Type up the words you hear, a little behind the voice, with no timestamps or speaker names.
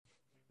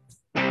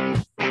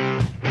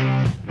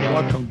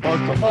Who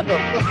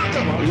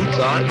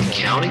thought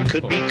counting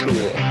could be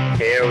cool?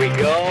 Here we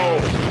go.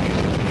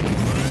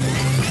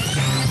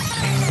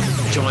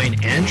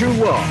 Join Andrew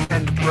Wall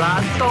and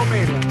Brad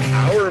Tomato.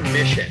 Our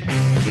mission,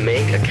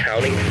 make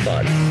accounting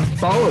fun.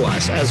 Follow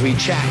us as we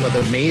chat with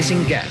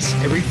amazing guests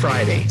every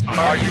Friday.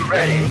 Are you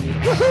ready?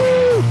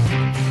 Woohoo!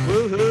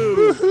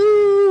 Woohoo!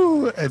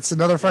 Woohoo! It's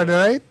another Friday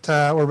night.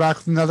 We're back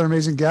with another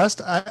amazing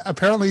guest.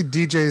 Apparently,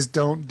 DJs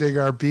don't dig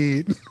our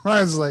beat.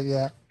 Ryan's like,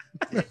 yeah,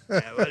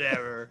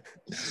 whatever.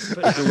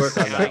 Put to work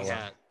on that one.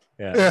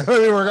 Yeah,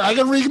 I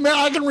can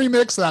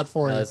remix that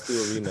for you. Let's do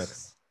a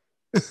remix.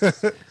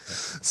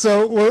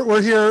 So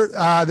we're here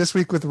this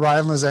week with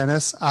Ryan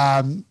Lazanis.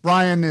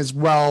 Ryan is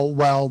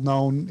well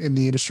known in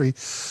the industry.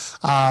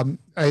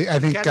 I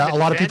think a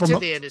lot of people know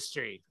the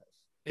industry.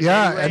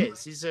 And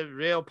he's a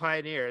real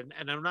pioneer,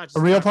 and I'm not just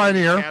a real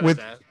pioneer Canada, with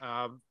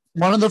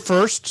one of the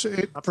first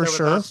for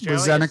sure with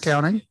Zen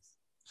Accounting,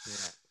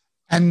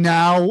 and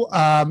now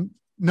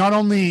not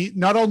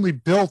only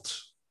built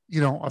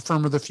a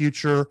firm of the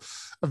future,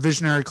 a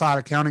visionary cloud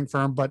accounting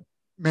firm, but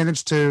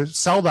managed to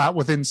sell that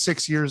within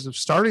 6 years of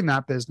starting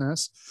that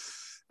business,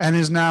 and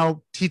is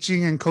now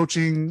teaching and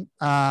coaching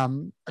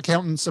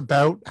accountants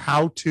about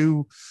how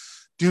to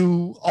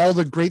do all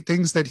the great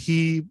things that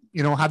he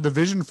had the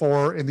vision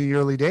for in the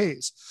early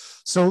days.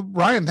 So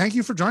Ryan, thank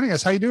you for joining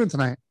us. How you doing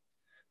tonight?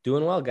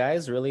 Doing well,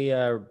 guys. Really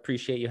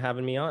appreciate you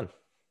having me on.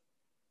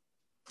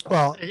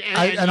 Well, and you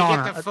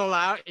get the full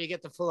hour. You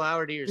get the full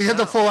hour to yourself. You get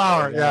the full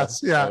hour.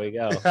 Yes. Yeah. There we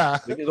go. Yeah.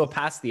 We can go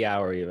past the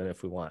hour even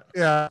if we want.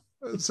 Yeah.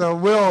 So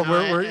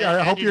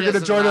I hope you're going to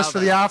join us for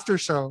the after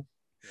show.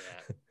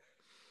 Yeah.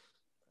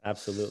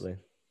 Absolutely.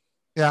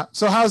 Yeah.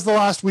 So how's the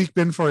last week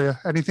been for you?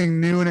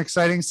 Anything new and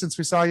exciting since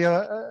we saw you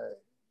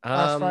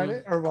last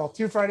Friday, or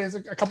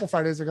a couple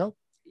Fridays ago?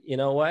 You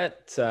know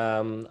what?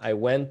 I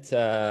went.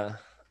 I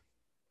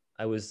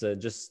was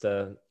just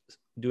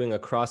doing a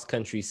cross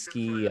country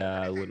ski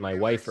with my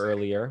wife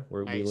earlier,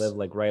 where we live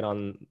like right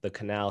on the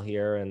canal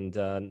here,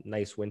 and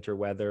nice winter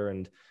weather,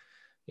 and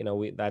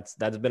that's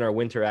been our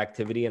winter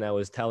activity. And I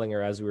was telling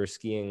her as we were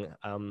skiing,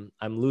 I'm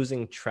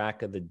losing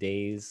track of the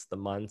days, the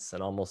months,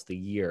 and almost the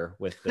year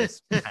with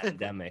this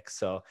pandemic.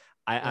 So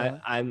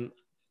I'm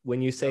when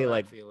you say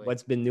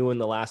what's been new in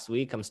the last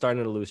week, I'm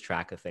starting to lose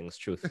track of things,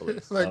 truthfully.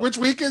 So, which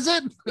week is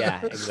it? Yeah,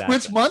 exactly.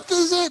 Which month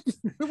is it?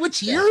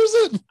 Which year is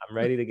it? I'm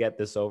ready to get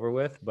this over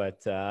with,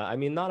 but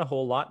not a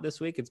whole lot this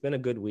week. It's been a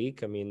good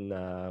week.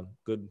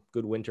 Good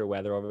winter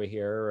weather over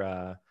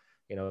here.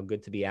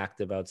 Good to be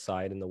active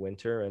outside in the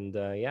winter, and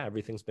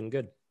everything's been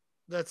good.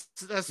 That's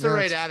the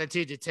right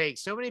attitude to take.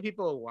 So many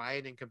people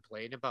whine and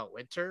complain about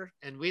winter,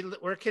 and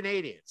we're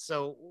Canadians,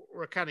 so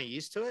we're kind of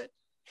used to it.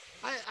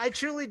 I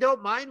truly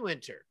don't mind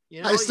winter.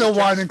 I still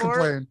whine and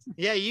complain.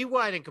 Yeah, you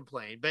whine and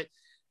complain, but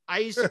I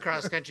used to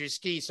cross country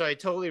ski, so I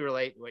totally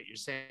relate to what you're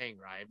saying,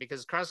 Ryan,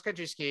 because cross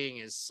country skiing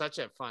is such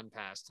a fun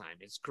pastime.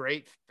 It's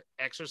great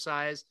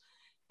exercise,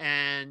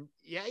 and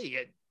you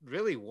get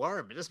really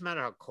warm. It doesn't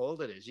matter how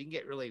cold it is. You can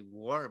get really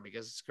warm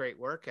because it's a great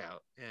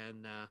workout.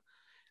 And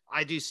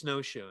I do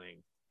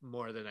snowshoeing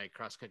more than I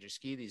cross country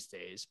ski these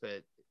days,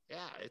 but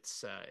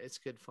it's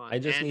good fun. I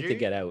just need to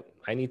get out.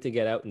 I need to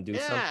get out and do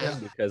something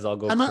because I'll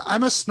go. I'm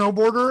a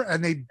snowboarder,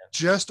 and they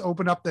just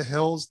opened up the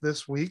hills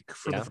this week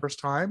for the first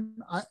time.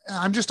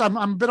 I'm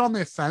a bit on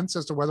the fence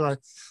as to whether I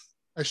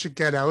should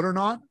get out or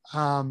not.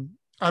 I'm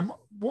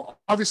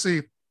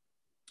obviously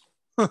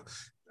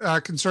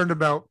concerned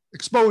about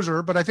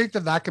exposure, but I think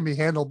that can be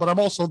handled. But I'm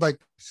also like,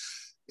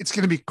 it's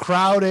going to be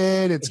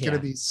crowded. It's going to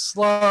be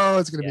slow.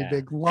 It's going to be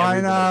big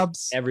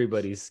lineups.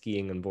 Everybody's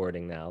skiing and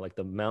boarding now. Like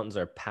the mountains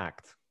are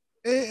packed.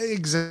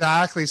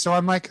 Exactly. So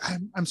I'm like,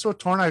 I'm so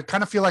torn. I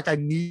kind of feel like I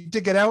need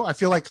to get out. I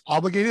feel like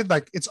obligated.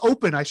 Like it's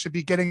open. I should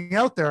be getting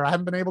out there. I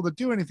haven't been able to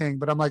do anything,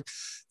 but I'm like,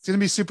 it's going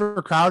to be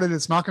super crowded.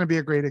 It's not going to be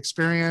a great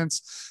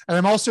experience. And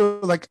I'm also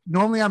like,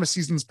 normally I'm a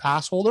season's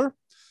pass holder.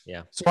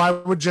 Yeah. So I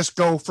would just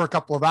go for a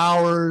couple of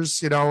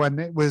hours, and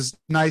it was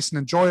nice and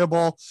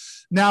enjoyable.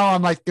 Now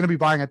I'm like going to be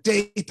buying a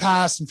day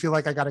pass and feel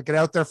like I got to get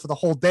out there for the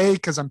whole day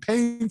because I'm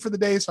paying for the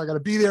day. So I got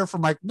to be there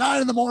from like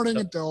 9 a.m.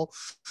 until,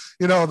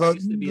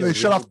 they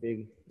shut off.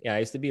 I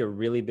used to be a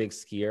really big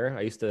skier.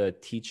 I used to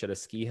teach at a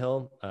ski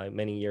hill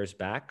many years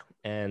back,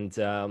 and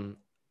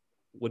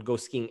would go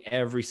skiing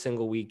every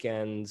single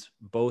weekend,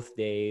 both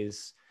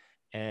days.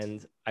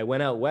 And I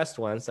went out west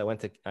once.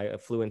 I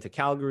flew into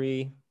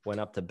Calgary,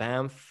 went up to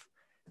Banff,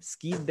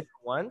 skied there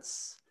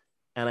once,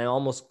 and I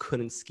almost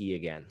couldn't ski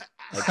again.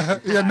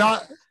 You're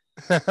not.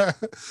 Are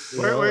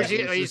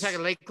you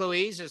talking Lake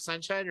Louise or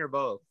Sunshine or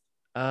both?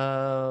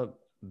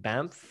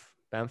 Banff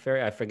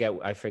area.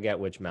 I forget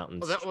which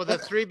mountains. Well, the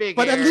three big.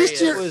 But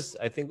areas, at least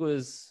I think it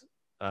was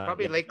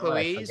probably Lake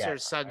Louise or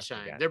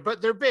Sunshine.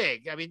 They're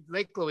big. I mean,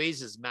 Lake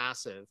Louise is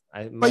massive.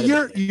 But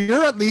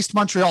you're at least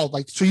Montreal,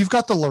 so you've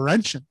got the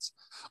Laurentians.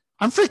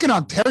 I'm freaking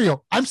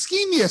Ontario. I'm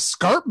skiing the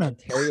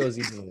escarpment. Ontario is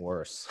even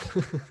worse.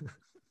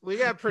 We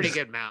got pretty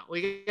good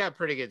We got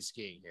pretty good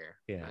skiing here.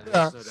 Yeah.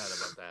 There's no doubt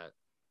about that.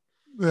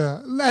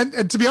 Yeah,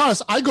 and to be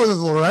honest, I go to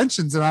the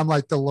Laurentians and I'm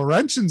like, the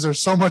Laurentians are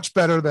so much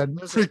better than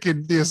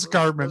freaking the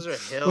escarpment.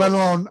 Let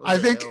alone, I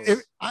think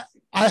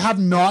I have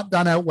not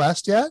done out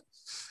west yet,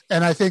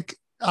 and I think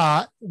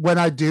when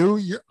I do,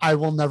 I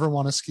will never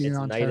want to ski in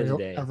Ontario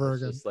ever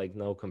again. It's like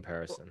no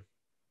comparison.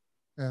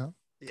 Yeah.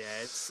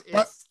 Yeah,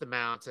 it's the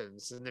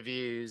mountains and the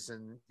views,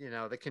 and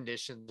the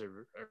conditions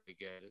are pretty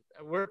good.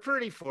 We're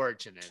pretty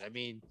fortunate. I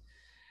mean,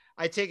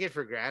 I take it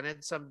for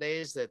granted some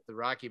days that the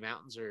Rocky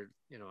Mountains are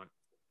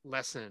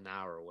less than an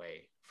hour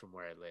away from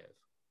where I live.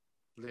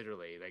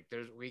 Literally, like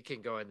we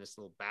can go in this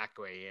little back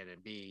way in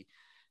and be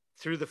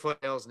through the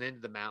foothills and into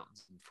the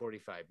mountains in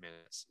 45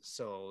 minutes.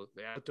 So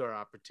the outdoor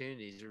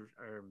opportunities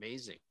are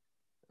amazing.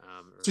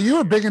 So you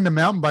were big into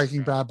mountain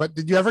biking, Brad, but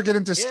did you ever get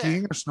into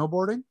skiing or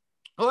snowboarding?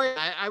 Oh,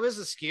 yeah. I was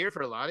a skier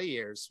for a lot of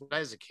years. When I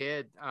was a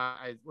kid,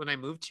 when I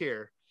moved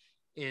here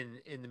in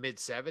the mid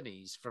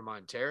 70s from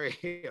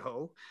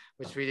Ontario,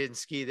 which we didn't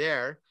ski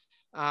there,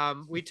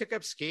 we took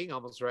up skiing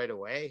almost right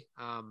away.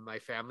 My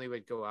family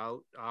would go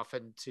out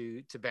often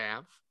to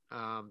Banff,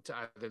 to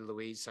either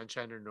Louise,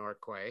 Sunshine, or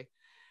Norquay.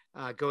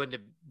 Go into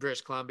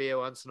British Columbia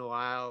once in a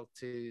while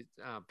to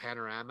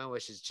Panorama,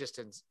 which is just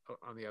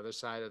on the other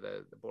side of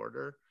the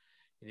border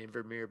in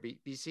Invermere,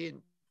 BC.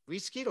 And we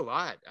skied a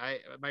lot.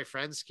 My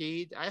friends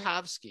skied. I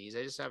have skis.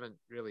 I just haven't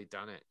really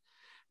done it.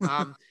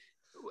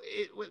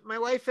 My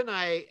wife and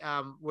I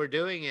were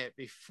doing it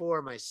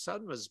before my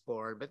son was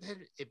born, but then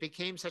it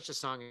became such a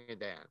song and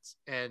dance,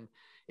 and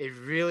it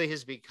really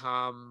has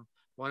become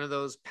one of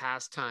those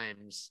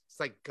pastimes. It's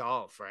like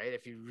golf, right?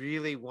 If you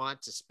really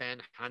want to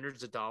spend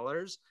hundreds of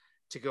dollars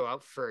to go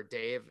out for a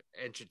day of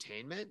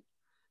entertainment,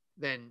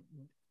 then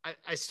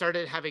I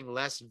started having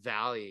less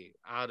value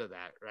out of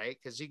that, right?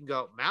 Because you can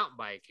go out mountain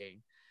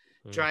biking,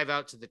 drive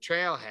out to the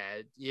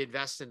trailhead, you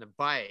invest in a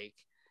bike,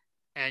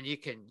 and you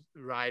can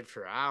ride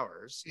for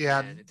hours.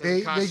 Yeah,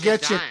 they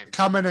get you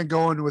coming and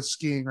going with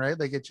skiing, right?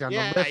 They get you on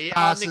the lift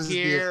passes,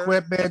 the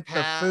equipment,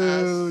 the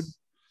food.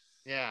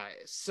 Yeah,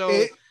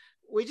 so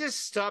we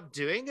just stopped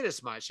doing it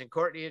as much. And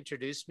Courtney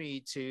introduced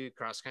me to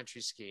cross-country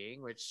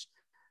skiing, which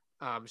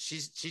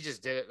she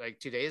just did it like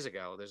 2 days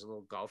ago. There's a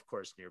little golf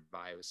course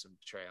nearby with some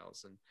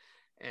trails,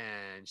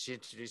 and she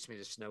introduced me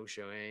to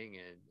snowshoeing,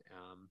 and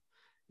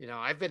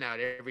I've been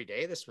out every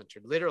day this winter,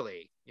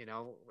 literally,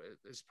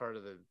 as part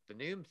of the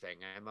Noom thing.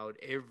 I'm out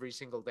every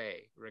single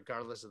day,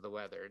 regardless of the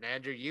weather. And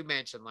Andrew, you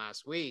mentioned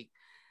last week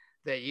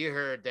that you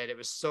heard that it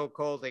was so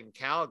cold in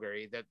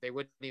Calgary that they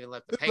wouldn't even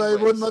let the penguins.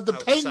 They wouldn't let the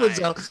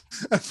penguins out.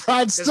 And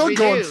Brad's still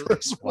going for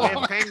his walk. We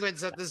have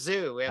penguins at the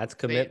zoo. That's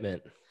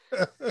commitment.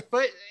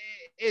 But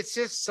it's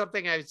just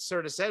something I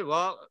sort of said,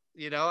 well,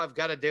 I've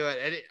got to do it.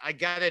 And I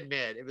got to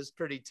admit, it was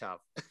pretty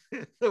tough.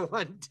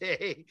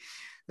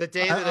 The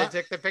day that I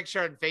took the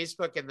picture on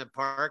Facebook in the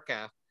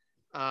parka,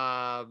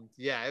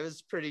 it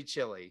was pretty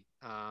chilly.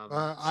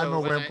 I'm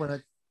a wimp when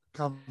it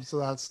comes to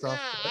that stuff.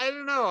 Yeah, I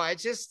don't know.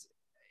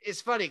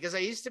 It's funny because I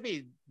used to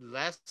be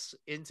less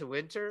into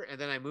winter, and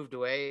then I moved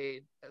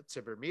away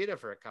to Bermuda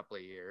for a couple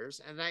of years,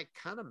 and I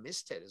kind of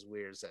missed it, as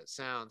weird as that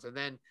sounds. And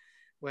then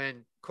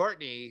when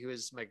Courtney, who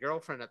was my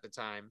girlfriend at the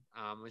time,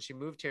 when she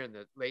moved here in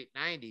the late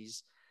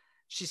 90s,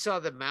 she saw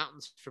the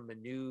mountains from a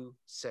new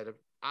set of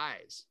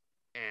eyes.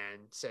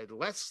 And said,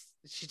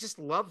 she just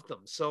loved them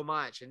so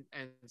much. And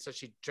so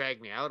she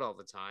dragged me out all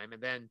the time. And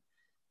then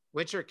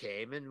winter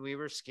came and we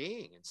were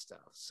skiing and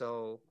stuff.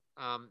 So,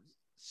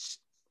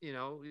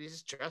 you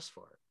just dress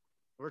for it.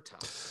 We're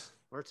tough.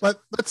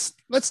 But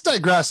let's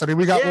digress. I mean,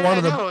 we got one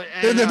of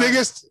the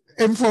biggest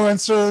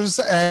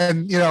influencers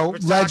and,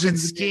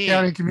 legends in the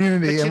accounting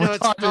community. But, and we're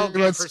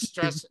talking about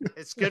stress.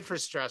 It's good for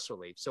stress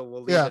relief. So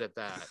we'll leave it at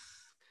that.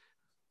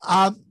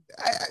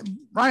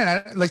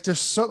 Ryan, there's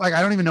so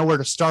I don't even know where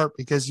to start,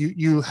 because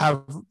you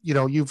have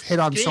you've hit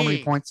on so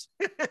many points.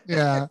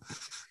 Yeah,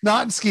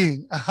 not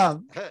skiing.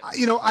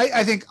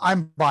 I think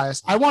I'm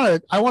biased. I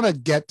want to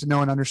get to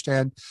know and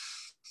understand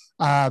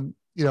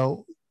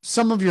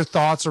some of your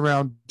thoughts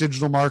around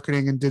digital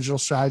marketing and digital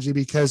strategy,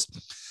 because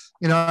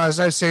as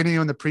I was saying to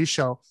you in the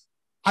pre-show,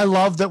 I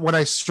love that when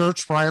I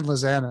search Ryan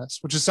Lazanis,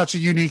 which is such a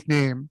unique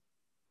name,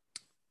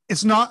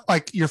 it's not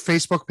like your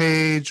Facebook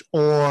page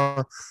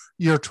or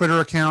your Twitter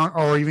account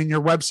or even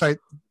your website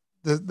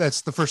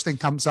that's the first thing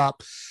comes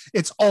up.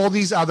 It's all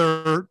these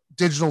other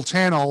digital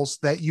channels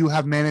that you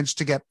have managed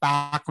to get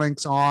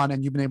backlinks on,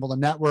 and you've been able to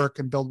network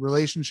and build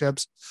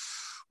relationships,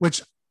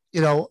 which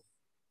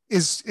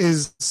is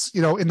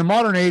in the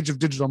modern age of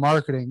digital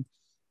marketing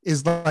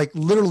is like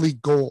literally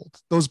gold.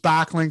 Those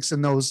backlinks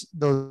and those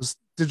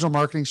digital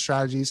marketing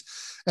strategies.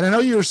 And I know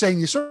you were saying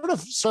you sort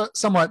of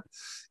somewhat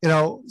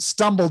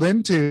stumbled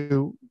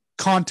into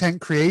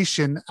content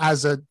creation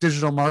as a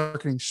digital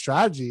marketing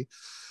strategy.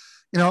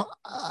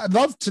 I'd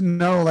love to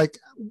know,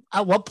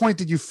 at what point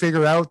did you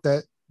figure out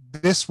that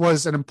this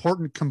was an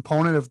important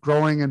component of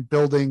growing and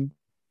building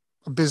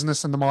a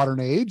business in the modern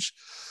age?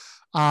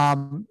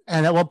 And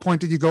at what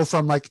point did you go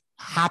from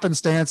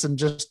happenstance and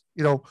just,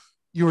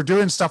 you were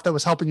doing stuff that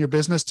was helping your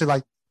business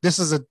to this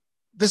is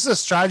a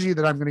strategy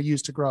that I'm going to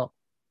use to grow?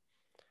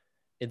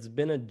 It's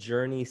been a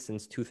journey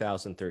since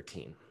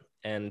 2013.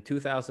 And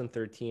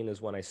 2013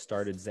 is when I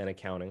started Zen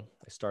Accounting.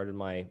 I started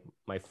my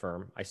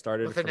firm. I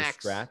started from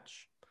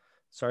scratch.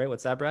 Sorry,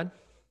 what's that, Brad?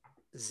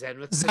 Zen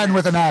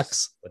with an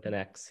X. With an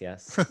X,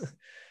 yes.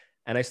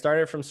 And I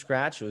started from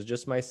scratch. It was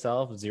just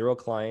myself, 0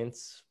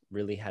 clients.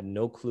 Really had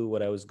no clue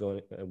what I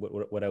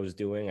was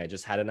doing. I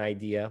just had an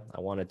idea. I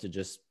wanted to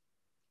just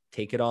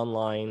take it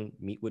online,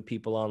 meet with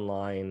people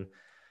online,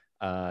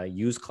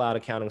 use cloud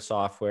accounting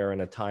software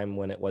in a time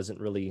when it wasn't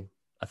really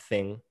a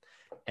thing,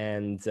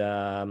 and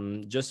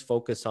just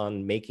focus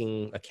on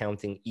making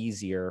accounting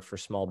easier for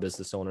small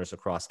business owners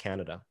across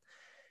Canada.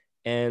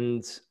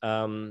 And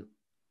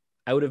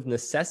out of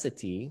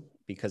necessity,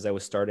 because I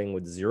was starting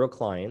with 0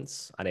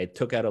 clients and I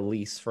took out a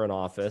lease for an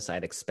office, I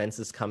had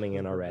expenses coming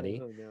in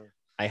already.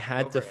 I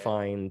had to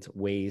find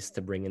ways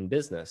to bring in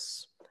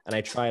business. And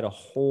I tried a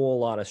whole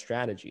lot of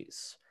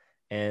strategies,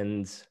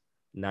 and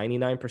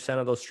 99%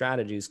 of those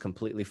strategies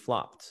completely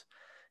flopped.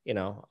 You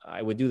know,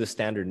 I would do the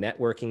standard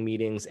networking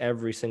meetings.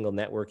 Every single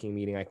networking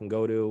meeting I can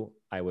go to,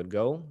 I would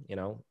go, you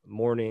know,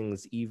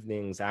 mornings,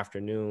 evenings,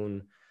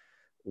 afternoon,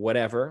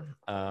 whatever.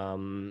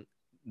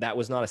 That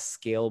was not a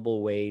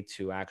scalable way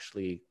to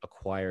actually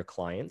acquire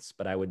clients,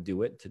 but I would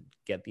do it to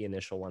get the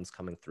initial ones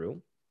coming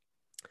through.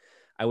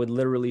 I would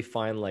literally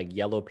find like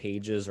yellow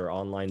pages or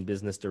online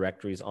business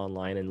directories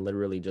online and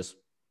literally just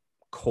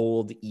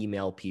cold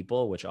email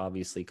people, which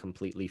obviously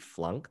completely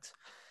flunked.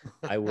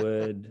 I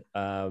would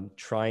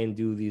try and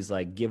do these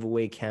like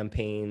giveaway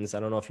campaigns. I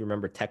don't know if you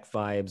remember Tech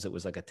Vibes. It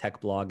was like a tech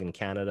blog in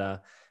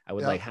Canada. I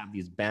would like have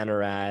these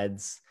banner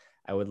ads.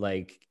 I would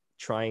like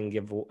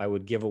I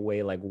would give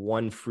away like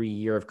 1 free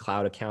year of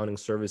cloud accounting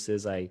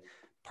services. I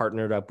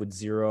partnered up with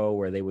Xero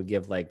where they would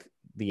give like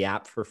the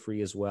app for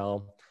free as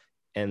well.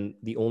 And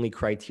the only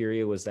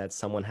criteria was that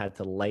someone had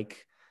to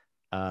like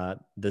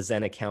the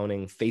Zen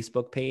Accounting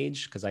Facebook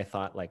page, because I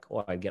thought like,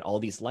 oh, I'd get all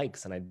these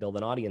likes and I'd build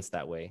an audience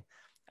that way.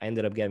 I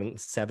ended up getting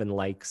 7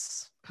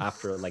 likes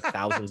after like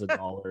thousands of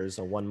dollars,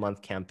 a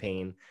 1-month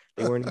campaign.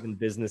 They weren't even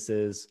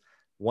businesses.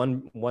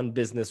 One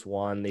business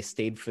won. They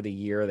stayed for the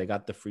year. They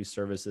got the free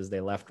services.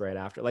 They left right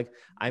after. Like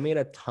I made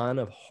a ton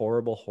of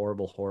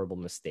horrible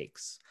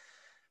mistakes.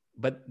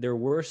 But there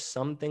were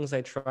some things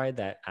I tried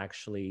that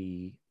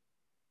actually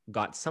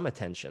got some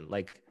attention.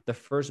 Like the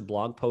first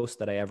blog post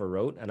that I ever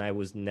wrote, and I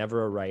was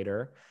never a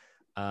writer.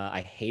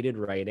 I hated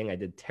writing. I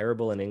did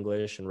terrible in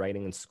English and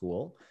writing in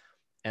school.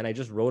 And I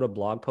just wrote a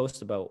blog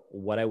post about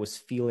what I was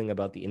feeling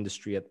about the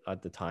industry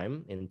at the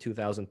time. In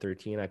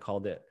 2013, I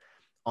called it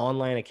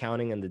Online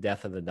Accounting and the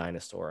Death of the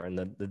Dinosaur. And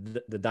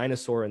the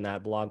dinosaur in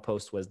that blog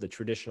post was the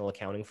traditional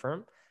accounting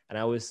firm. And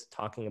I was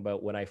talking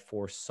about what I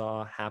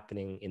foresaw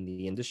happening in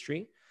the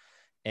industry.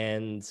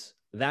 And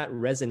that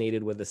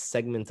resonated with a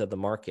segment of the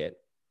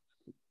market.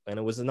 And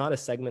it was not a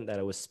segment that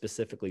I was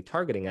specifically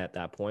targeting at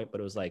that point,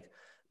 but it was like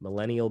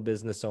millennial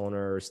business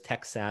owners,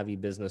 tech savvy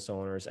business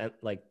owners. And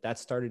like that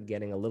started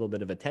getting a little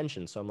bit of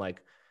attention. So I'm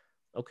like,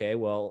 okay,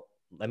 well,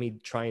 let me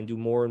try and do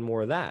more and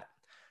more of that.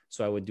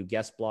 So I would do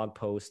guest blog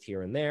posts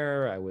here and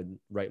there. I would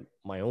write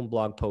my own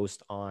blog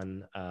post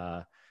on,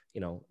 the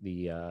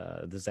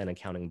Zen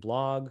Accounting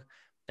blog.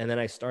 And then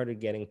I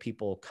started getting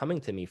people coming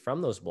to me from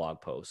those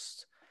blog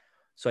posts.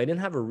 So I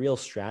didn't have a real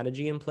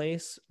strategy in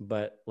place,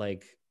 but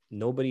like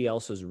nobody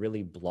else was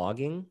really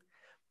blogging.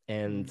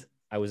 And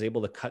I was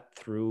able to cut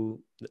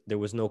through. There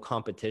was no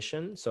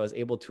competition. So I was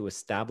able to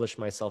establish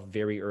myself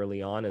very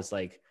early on as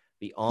like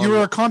the you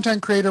were a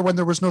content creator when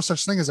there was no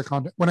such thing as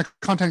when a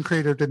content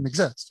creator didn't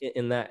exist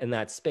in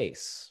that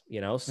space,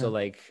 you know? So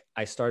like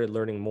I started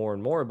learning more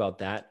and more about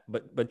that,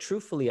 but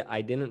truthfully,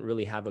 I didn't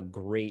really have a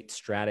great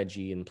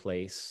strategy in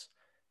place,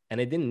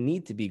 and it didn't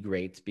need to be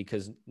great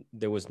because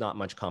there was not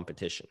much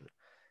competition.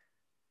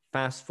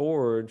 Fast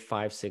forward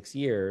 5-6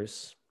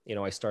 years, you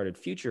know, I started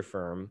Future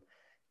Firm,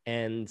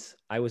 and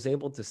I was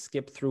able to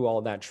skip through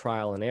all that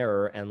trial and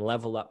error and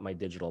level up my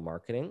digital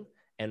marketing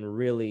and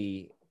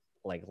really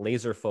like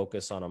laser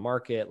focus on a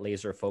market,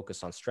 laser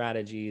focus on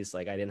strategies.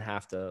 Like I didn't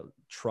have to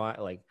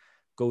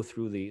go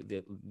through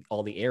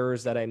all the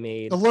errors that I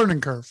made. The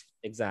learning curve.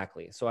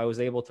 Exactly. So I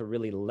was able to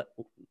really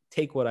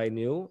take what I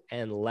knew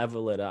and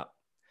level it up.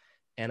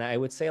 And I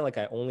would say like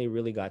I only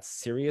really got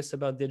serious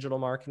about digital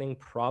marketing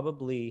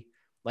probably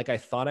like I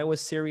thought I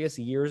was serious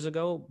years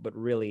ago, but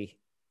really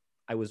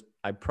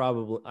I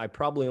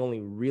probably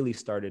only really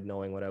started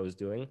knowing what I was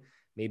doing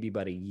maybe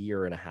about 1.5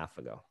 years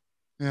ago.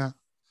 Yeah.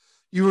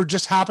 You were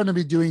just happened to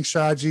be doing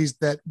strategies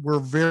that were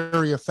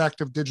very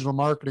effective digital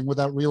marketing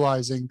without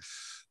realizing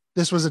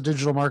this was a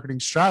digital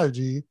marketing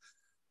strategy.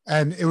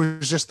 And it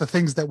was just the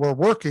things that were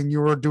working, you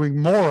were doing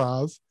more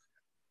of.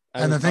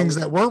 And the things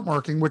that weren't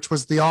working, which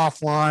was the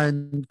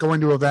offline,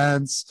 going to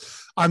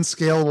events,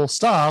 unscalable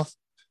stuff,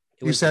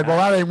 you said, well,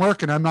 that ain't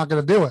working. I'm not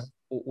going to do it.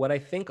 What I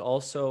think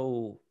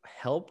also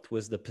helped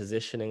was the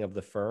positioning of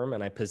the firm.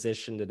 And I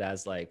positioned it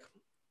as like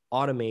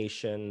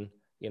automation,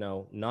 you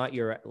know, not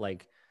your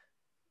like,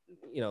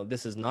 you know,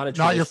 this is not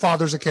your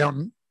father's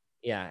accountant.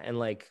 Yeah. And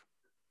like,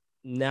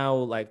 now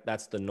like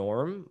that's the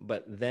norm,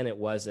 but then it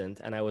wasn't.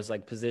 And I was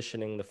like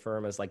positioning the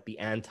firm as like the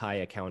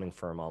anti-accounting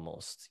firm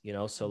almost, you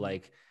know? So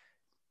like,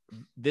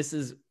 this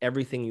is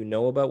everything you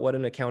know about what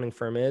an accounting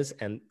firm is.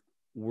 And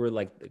we're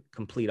like the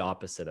complete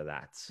opposite of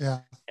that. Yeah.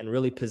 And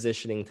really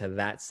positioning to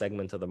that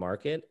segment of the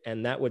market.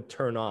 And that would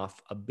turn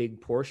off a big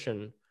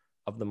portion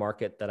of the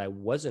market that I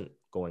wasn't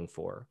going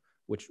for,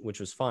 which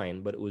was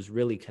fine, but it was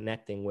really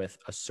connecting with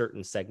a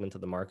certain segment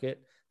of the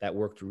market that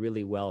worked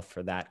really well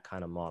for that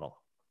kind of model.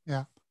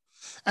 Yeah.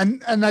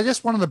 And I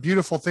guess one of the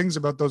beautiful things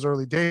about those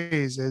early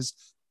days is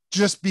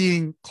just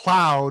being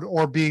cloud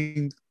or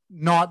being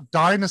not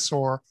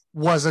dinosaur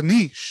was a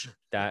niche.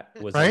 That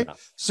was right.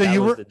 Enough. So that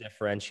you was were the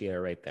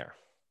differentiator right there.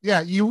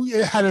 Yeah, you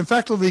had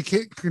effectively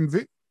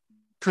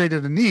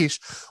created a niche,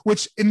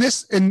 which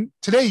in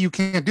today you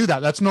can't do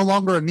that. That's no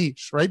longer a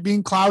niche, right?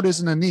 Being cloud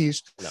isn't a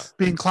niche. No.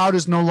 Being cloud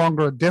is no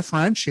longer a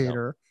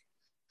differentiator.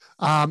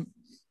 No.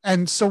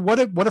 And so what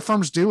do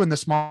firms do in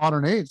this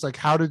modern age? Like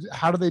how do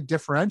they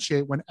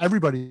differentiate when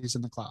everybody's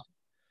in the cloud?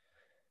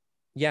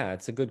 Yeah,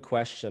 it's a good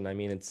question. I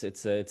mean, it's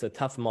a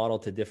tough model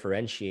to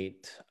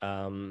differentiate.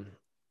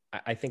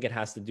 I think it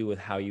has to do with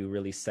how you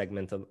really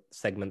segment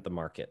the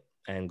market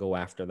and go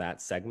after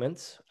that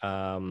segment,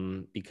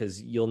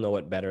 because you'll know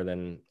it better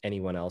than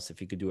anyone else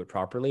if you could do it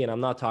properly. And I'm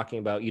not talking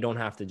about, you don't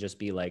have to just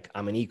be like,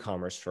 I'm an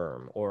e-commerce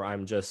firm, or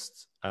I'm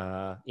just,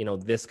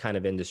 this kind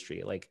of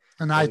industry, like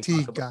an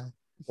IT guy.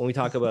 When we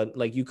talk about,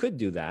 like, you could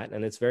do that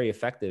and it's very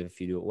effective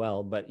if you do it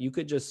well, but you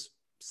could just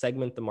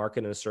segment the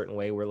market in a certain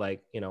way where,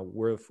 like,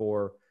 we're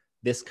for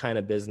this kind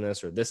of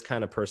business or this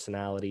kind of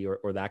personality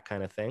or that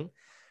kind of thing.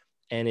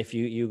 And if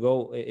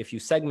you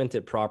segment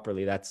it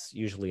properly, that's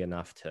usually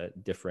enough to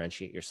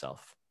differentiate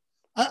yourself.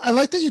 I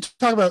like that you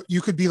talk about,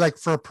 you could be like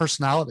for a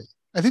personality.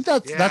 I think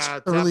that's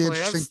a really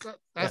interesting.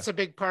 That's a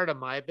big part of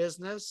my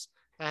business.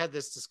 I had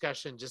this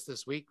discussion just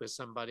this week with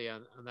somebody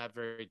on that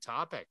very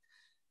topic.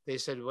 They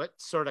said, what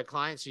sort of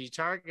clients are you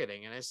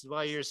targeting? And I said,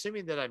 well, you're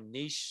assuming that I'm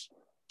niche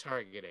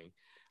targeting.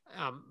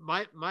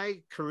 My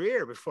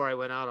career before I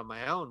went out on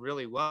my own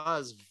really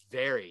was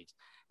varied.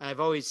 And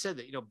I've always said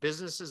that,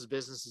 business is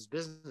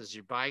business.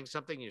 You're buying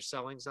something, you're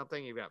selling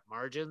something, you've got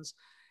margins.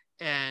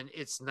 And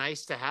it's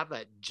nice to have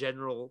that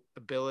general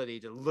ability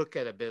to look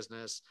at a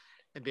business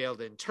and be able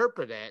to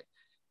interpret it,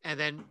 and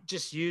then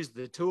just use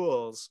the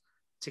tools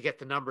to get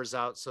the numbers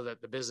out so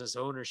that the business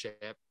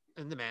ownership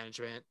and the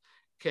management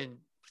can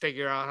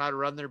figure out how to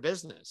run their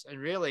business. And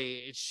really,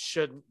 it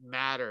shouldn't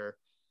matter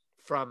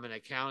from an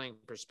accounting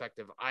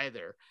perspective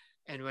either.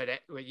 And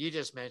what you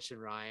just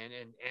mentioned, Ryan,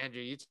 and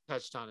Andrew, you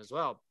touched on as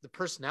well, the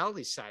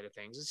personality side of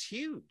things is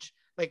huge.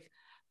 Like,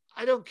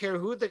 I don't care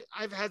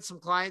I've had some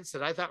clients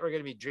that I thought were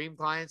going to be dream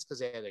clients because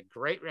they had a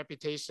great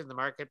reputation in the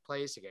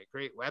marketplace. They got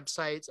great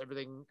websites.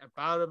 Everything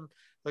about them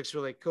looks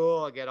really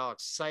cool. I get all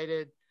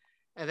excited.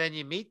 And then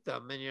you meet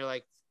them and you're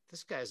like,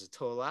 this guy's a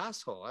total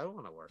asshole. I don't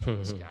want to work with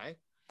this guy.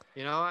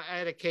 I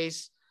had a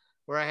case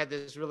where I had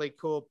this really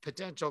cool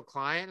potential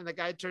client, and the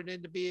guy turned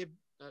into be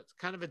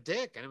kind of a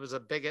dick, and it was a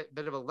bit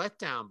of a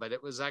letdown, but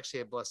it was actually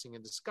a blessing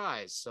in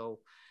disguise. So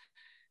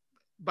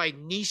by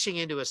niching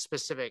into a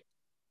specific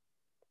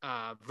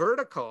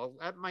vertical,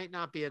 that might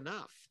not be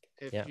enough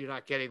if you're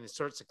not getting the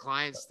sorts of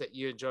clients that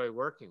you enjoy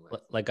working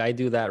with. Like I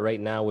do that right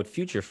now with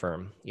Future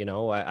Firm.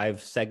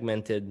 I've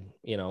segmented,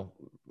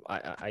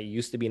 I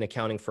used to be an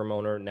accounting firm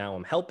owner. Now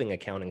I'm helping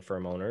accounting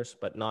firm owners,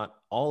 but not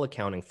all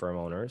accounting firm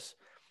owners.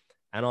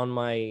 And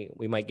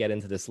we might get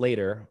into this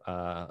later,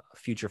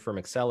 Future Firm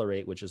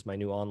Accelerate, which is my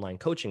new online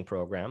coaching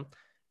program.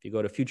 If you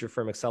go to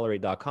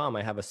futurefirmaccelerate.com,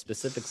 I have a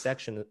specific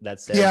section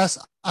that says... Yes,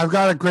 I've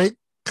got a great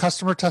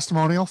customer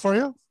testimonial for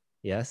you.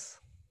 Yes.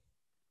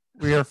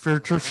 We are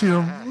Future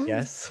Firm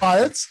yes.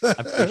 clients.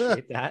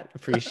 Appreciate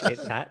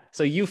that.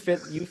 So you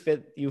fit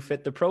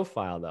the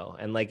profile though.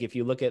 And like, if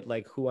you look at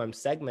like who I'm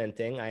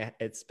segmenting,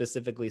 it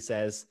specifically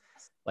says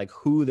like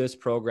who this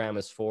program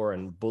is for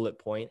and bullet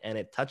point, and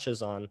it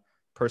touches on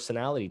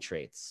personality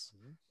traits.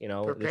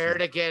 Prepare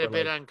to get a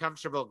bit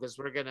uncomfortable because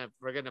we're gonna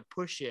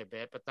push you a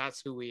bit, but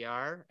that's who we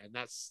are, and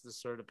that's the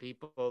sort of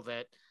people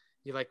that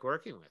you like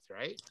working with,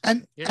 right?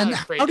 And you're not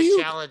afraid to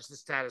challenge the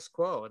status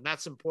quo, and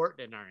that's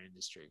important in our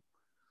industry.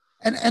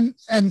 And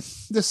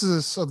this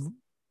is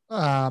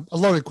a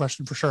loaded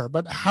question for sure,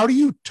 but how do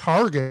you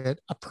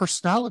target a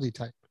personality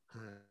type?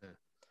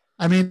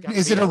 I mean,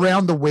 is it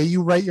around the way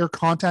you write your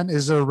content?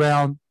 Is it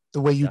around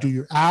the way you do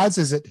your ads?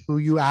 Is it who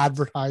you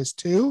advertise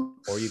to?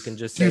 Or you can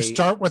just say, you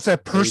start with a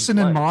person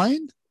in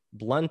mind?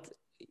 Blunt.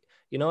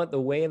 You know what? The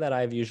way that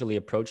I've usually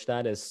approached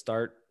that is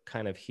start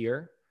kind of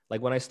here.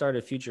 Like when I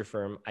started Future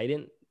Firm, I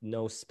didn't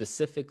know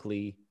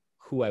specifically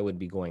who I would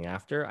be going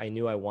after. I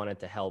knew I wanted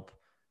to help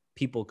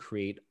people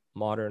create a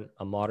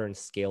modern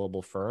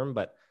scalable firm,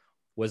 but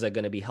was I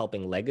going to be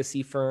helping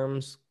legacy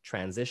firms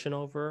transition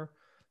over?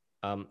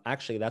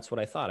 Actually, that's what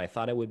I thought. I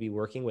thought I would be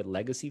working with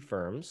legacy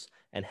firms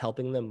and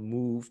helping them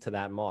move to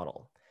that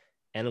model.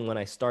 And when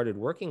I started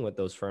working with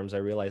those firms, I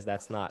realized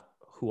that's not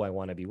who I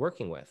want to be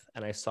working with.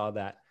 And I saw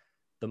that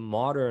the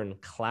modern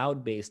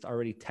cloud-based,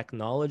 already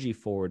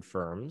technology-forward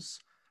firms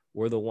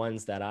were the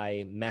ones that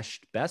I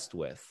meshed best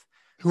with.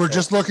 Who are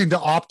just looking to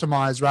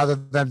optimize rather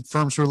than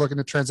firms who are looking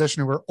to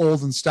transition, who are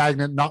old and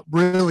stagnant, not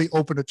really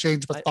open to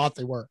change, but thought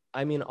they were.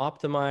 I mean,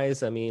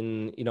 optimize, I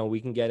mean, you know,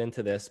 we can get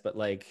into this, but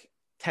like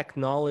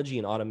technology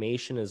and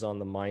automation is on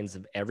the minds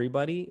of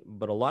everybody.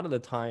 But a lot of the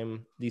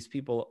time, these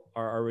people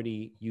are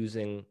already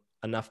using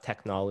enough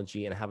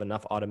technology and have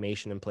enough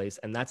automation in place.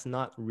 And that's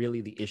not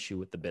really the issue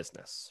with the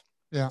business.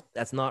 Yeah.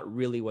 That's not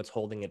really what's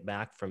holding it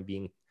back from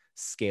being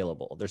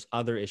scalable. There's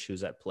other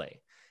issues at play.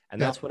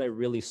 And that's what I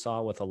really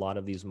saw with a lot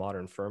of these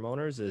modern firm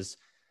owners is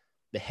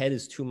the head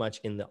is too much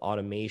in the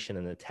automation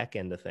and the tech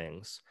end of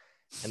things.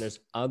 And there's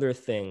other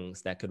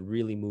things that could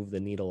really move the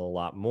needle a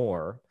lot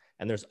more.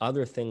 And there's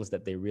other things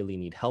that they really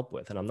need help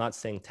with. And I'm not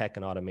saying tech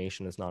and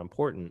automation is not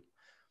important,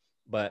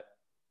 but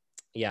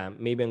yeah,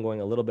 maybe I'm going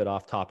a little bit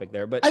off topic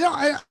there, but I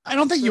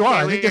don't think you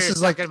are. I think this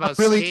is like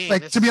really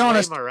like, to be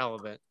honest, more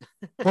relevant.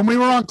 When we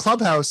were on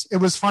Clubhouse, it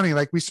was funny.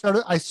 Like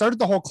I started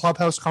the whole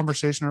Clubhouse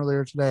conversation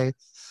earlier today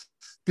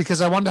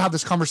because I wanted to have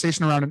this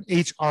conversation around an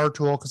HR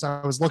tool because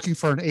I was looking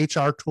for an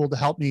HR tool to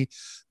help me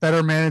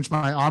better manage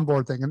my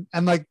onboard thing.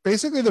 And like,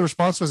 basically the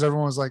response was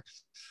everyone was like,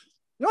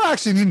 you don't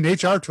actually need an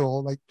HR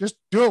tool. Like just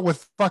do it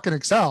with fucking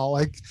Excel.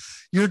 Like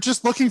you're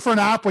just looking for an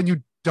app when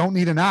you don't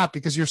need an app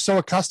because you're so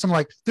accustomed.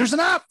 Like there's an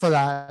app for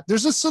that.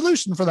 There's a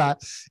solution for that.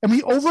 And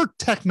we over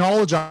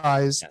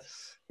technologize. Yes.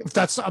 If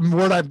that's a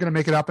word, I'm going to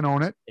make it up and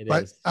own it.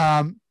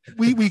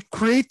 We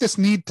create this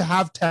need to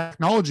have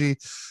technology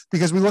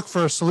because we look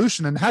for a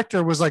solution. And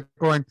Hector was like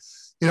going,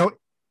 you know,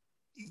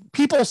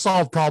 people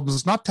solve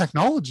problems, not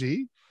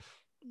technology,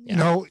 you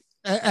know,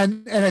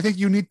 and I think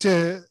you need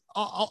to,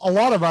 a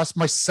lot of us,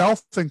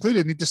 myself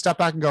included, need to step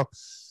back and go,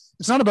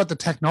 it's not about the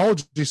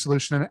technology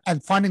solution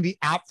and finding the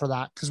app for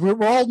that. Cause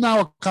we're all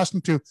now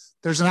accustomed to,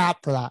 there's an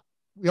app for that.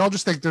 We all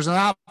just think there's an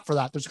app for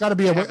that. There's got to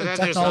be a technology.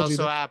 There's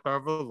also app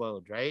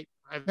overload, right?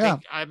 I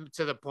think I'm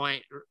to the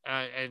point,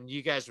 and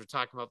you guys were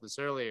talking about this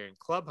earlier in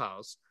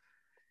Clubhouse.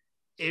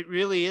 It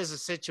really is a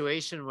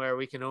situation where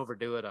we can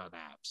overdo it on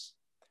apps.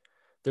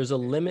 There's a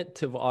limit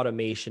to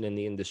automation in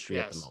the industry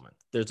at the moment.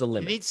 There's a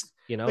limit,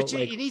 but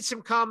you need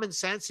some common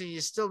sense, and you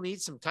still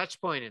need some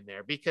touch point in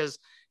there, because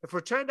if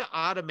we're trying to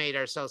automate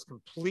ourselves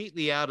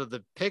completely out of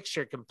the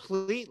picture,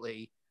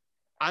 completely,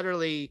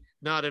 utterly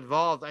not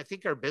involved, I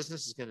think our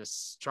business is going to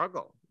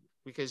struggle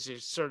because you're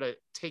sort of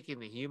taking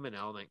the human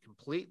element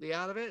completely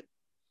out of it.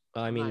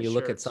 I mean, you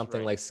look at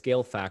something like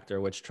Scale Factor,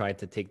 which tried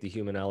to take the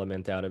human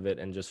element out of it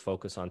and just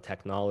focus on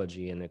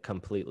technology, and it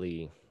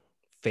completely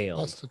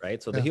failed,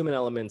 right? So the human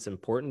element's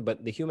important,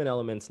 but the human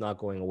element's not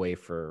going away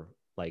for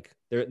like,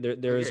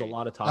 there is a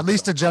lot of talk. At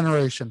least a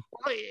generation.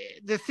 Well,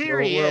 the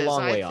theory is, we're a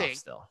long way off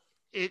still.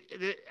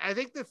 I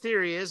think the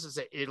theory is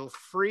that it'll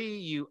free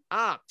you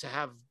up to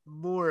have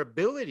more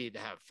ability to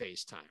have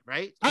FaceTime,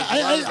 right?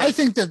 I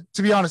think that,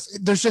 to be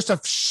honest, there's just a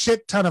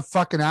shit ton of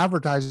fucking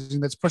advertising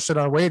that's pushed it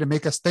our way to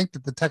make us think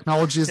that the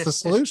technology is the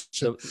solution.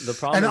 the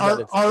problem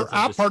and is our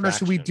app partners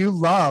who we do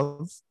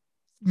love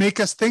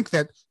make us think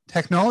that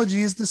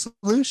technology is the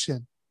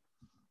solution.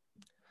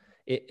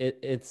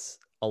 It's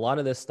a lot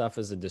of this stuff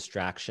is a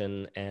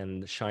distraction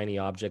and shiny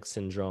object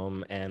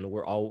syndrome, and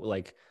we're all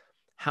like,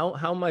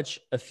 how much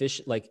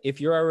efficient, like if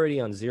you're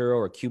already on Xero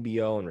or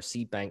QBO and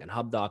Receipt Bank and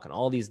HubDoc and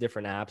all these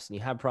different apps, and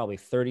you have probably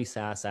 30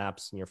 SaaS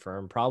apps in your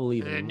firm, probably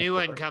even a new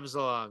one comes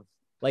along.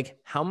 Like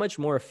how much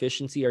more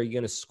efficiency are you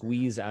going to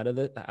squeeze out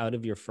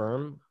of your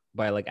firm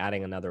by like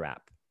adding another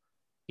app?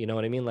 You know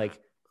what I mean? Like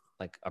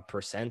 1%,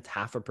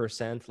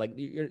 0.5%, like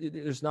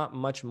there's not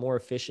much more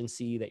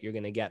efficiency that you're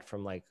going to get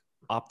from like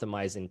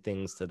optimizing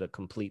things to the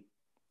complete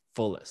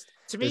fullest.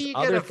 To me, you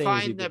gotta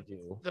find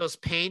those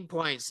pain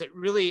points that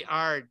really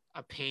are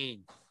a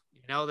pain,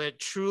 that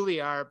truly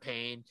are a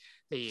pain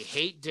that you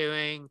hate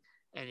doing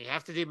and you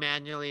have to do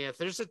manually. If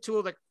there's a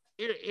tool that,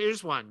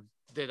 here's one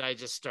that I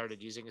just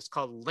started using. It's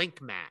called Link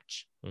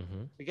Match.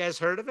 Mm-hmm. You guys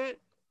heard of it?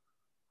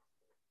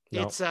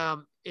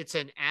 No. It's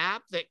an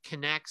app that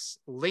connects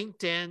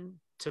LinkedIn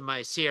to my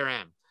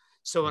CRM.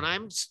 So when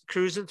I'm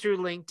cruising through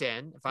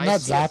LinkedIn, if I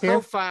see a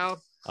profile.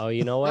 Oh,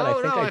 you know what?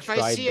 I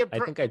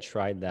think I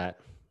tried that.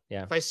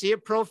 Yeah. If I see a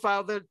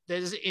profile that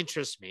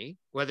interests me,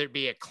 whether it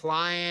be a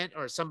client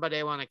or somebody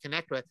I want to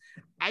connect with,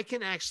 I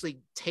can actually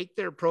take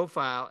their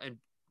profile and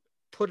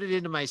put it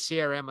into my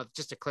CRM with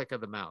just a click of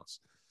the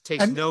mouse. It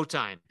takes no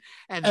time.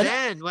 And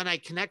then when I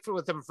connect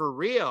with them for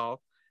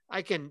real,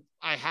 I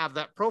have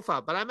that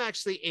profile, but I'm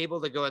actually able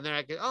to go in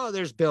there.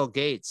 There's Bill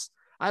Gates.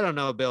 I don't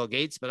know Bill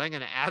Gates, but I'm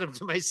going to add him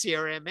to my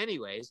CRM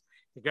anyways.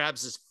 It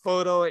grabs his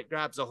photo. It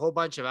grabs a whole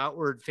bunch of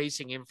outward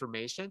facing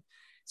information.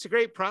 It's a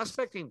great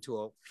prospecting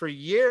tool. For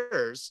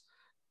years,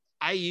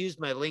 I used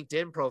my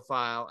LinkedIn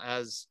profile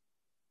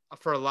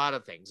for a lot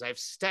of things. I've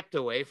stepped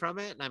away from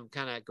it and I'm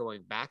kind of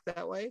going back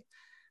that way.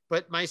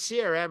 But my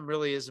CRM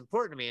really is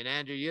important to me. And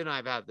Andrew, you and I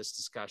have had this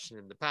discussion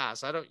in the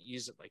past. I don't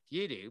use it like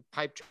you do,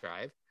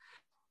 Pipedrive.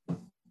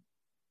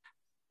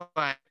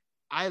 But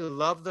I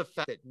love the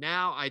fact that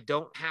now I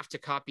don't have to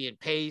copy and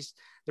paste.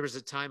 There was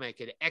a time I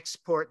could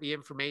export the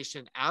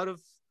information out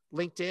of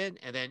LinkedIn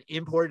and then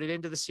import it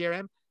into the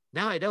CRM.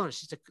 Now I don't. It's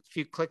just a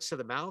few clicks of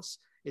the mouse.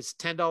 It's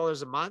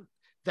 $10 a month.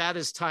 That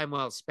is time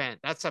well spent.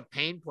 That's a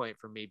pain point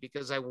for me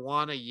because I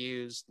want to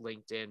use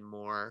LinkedIn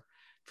more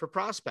for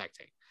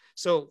prospecting.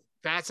 So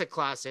that's a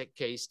classic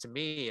case to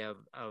me of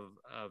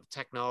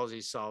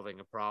technology solving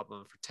a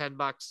problem for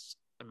 $10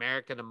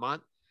 American a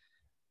month.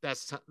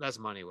 That's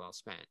money well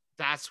spent.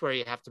 That's where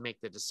you have to make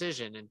the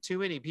decision. And too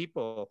many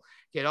people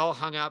get all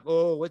hung up.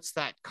 Oh, what's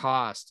that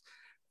cost?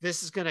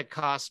 This is going to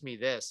cost me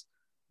this.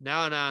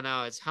 No.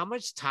 It's how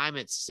much time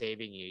it's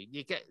saving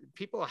you.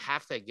 People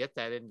have to get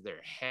that into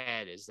their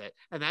head.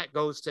 And that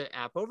goes to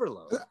app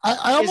overload.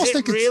 I almost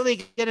think it's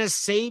really going to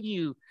save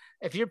you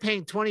if you're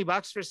paying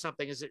 $20 for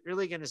something. Is it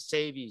really going to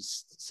save you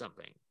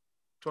something?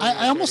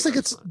 I almost think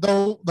it's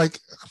though. Like,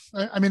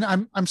 I mean,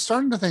 I'm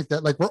starting to think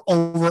that like we're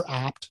over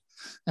apped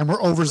and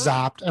we're over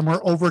zapped and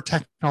we're over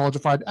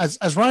technologified.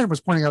 As Ryan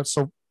was pointing out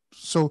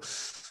so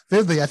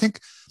vividly, I think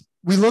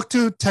we look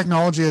to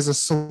technology as a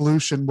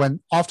solution when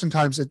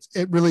oftentimes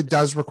it really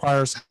does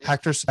require, as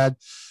Hector said,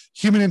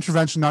 human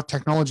intervention, not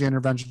technology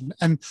intervention.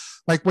 And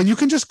like when you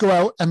can just go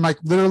out and like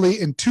literally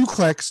in 2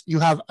 clicks, you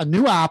have a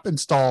new app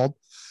installed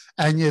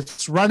and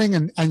it's running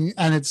and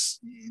it's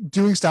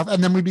doing stuff.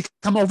 And then we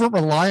become over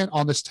reliant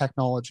on this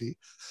technology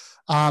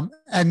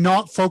and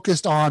not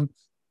focused on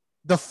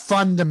the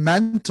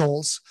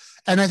fundamentals.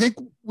 And I think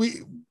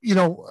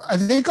I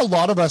think a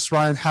lot of us,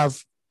 Ryan,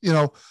 have,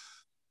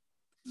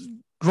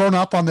 grown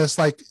up on this,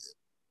 like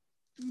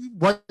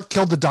what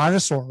killed the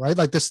dinosaur, right?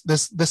 Like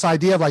this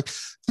idea of like,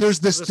 there's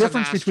this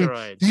difference between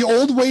the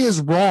old way is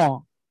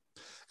wrong.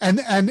 And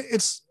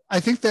it's,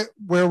 I think that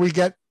where we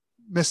get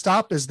messed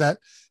up is that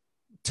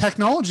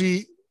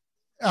technology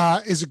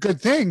is a good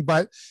thing,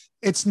 but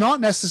it's not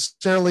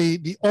necessarily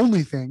the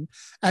only thing.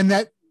 And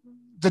that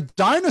the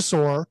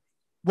dinosaur,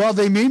 while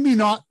they may be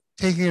not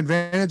taking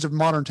advantage of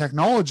modern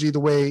technology the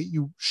way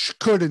you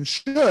could and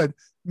should,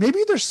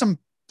 maybe there's some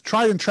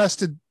tried and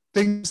trusted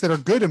things that are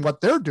good in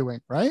what they're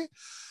doing, right?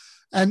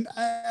 And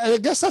I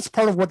guess that's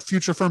part of what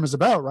Future Firm is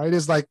about, right?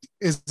 Is like,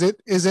 is it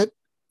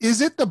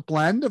the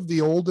blend of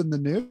the old and the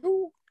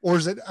new, or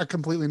is it a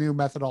completely new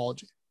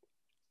methodology?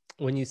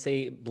 When you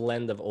say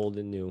blend of old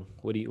and new,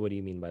 what do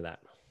you mean by that?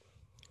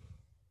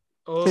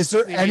 Is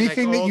there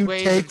anything that you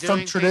take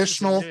from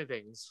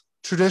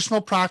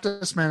traditional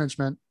practice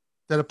management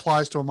that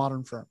applies to a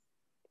modern firm?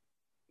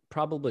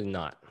 Probably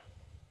not.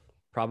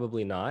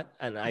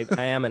 And I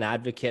am an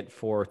advocate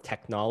for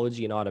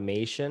technology and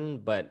automation,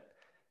 but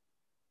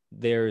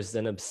there's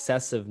an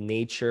obsessive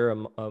nature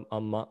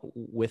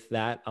with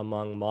that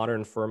among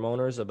modern firm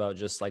owners about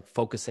just like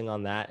focusing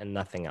on that and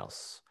nothing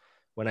else.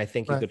 When I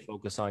think you could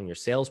focus on your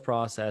sales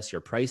process,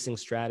 your pricing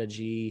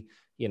strategy,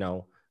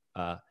 your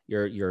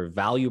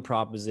value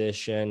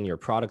proposition, your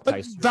product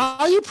type.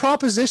 Value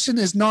proposition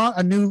is not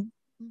a new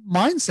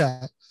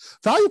mindset.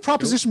 Value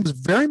proposition was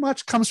very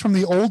much comes from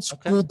the old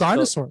school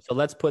dinosaurs. So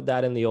let's put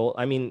that in the old.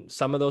 I mean,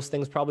 some of those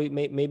things probably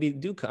maybe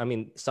do. I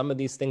mean, some of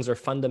these things are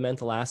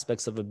fundamental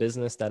aspects of a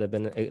business that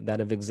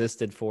have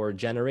existed for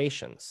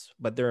generations,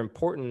 but they're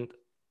important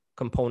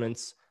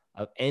components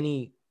of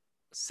any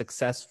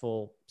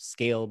successful,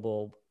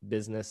 scalable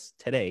business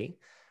today.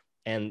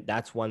 And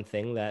that's one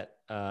thing that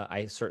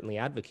I certainly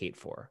advocate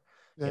for.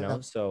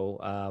 So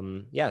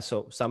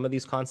some of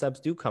these concepts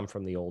do come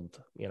from the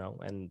old,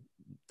 and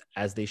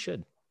as they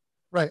should.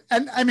 Right.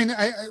 And I mean,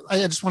 I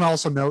just want to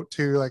also note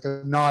too, like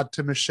a nod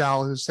to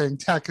Michelle, who's saying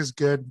tech is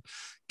good,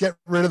 get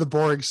rid of the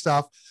boring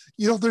stuff.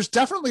 There's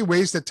definitely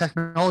ways that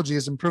technology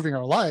is improving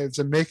our lives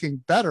and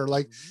making better.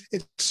 Like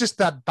it's just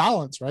that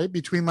balance, right?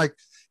 Between like,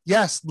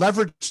 yes,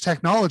 leverage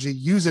technology,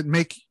 use it,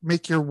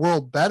 make your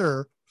world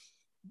better.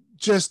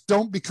 Just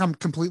don't become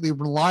completely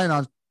reliant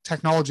on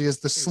technology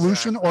as the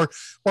solution or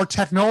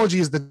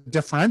technology as the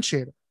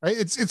differentiator, right?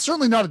 It's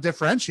certainly not a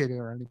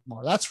differentiator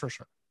anymore. That's for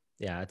sure.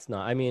 Yeah, it's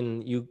not. I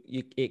mean,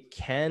 it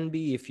can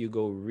be if you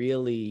go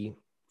really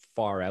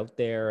far out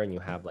there and you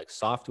have like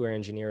software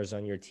engineers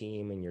on your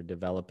team and you're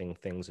developing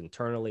things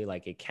internally,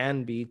 like it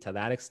can be to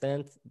that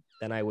extent.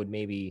 Then I would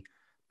maybe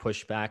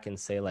push back and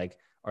say like,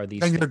 are these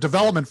then your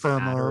development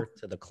firm or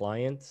to the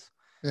client?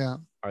 Yeah.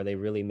 Are they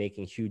really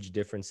making huge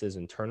differences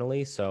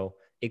internally? So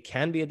it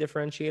can be a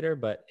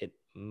differentiator, but it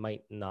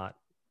might not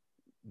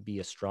be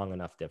a strong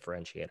enough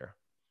differentiator.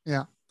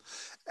 Yeah.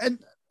 And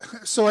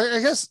so I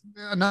guess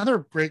another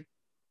great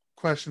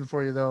question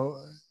for you though,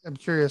 I'm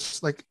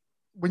curious, like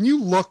when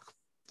you look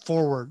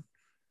forward,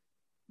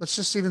 let's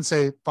just even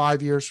say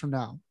 5 years from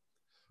now,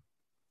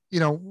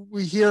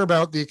 we hear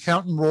about the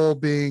accountant role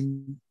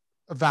being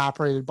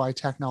evaporated by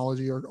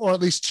technology or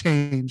at least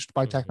changed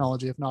by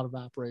technology, if not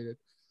evaporated.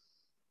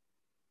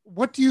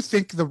 What do you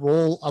think the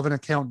role of an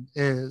accountant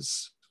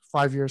is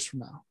 5 years from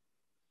now?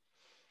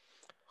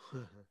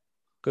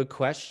 Good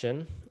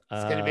question.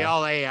 It's going to be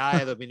all AI.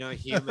 There'll be no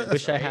humans.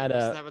 Wish I had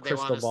a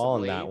crystal ball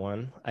on that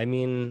one. I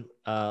mean,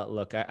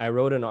 look, I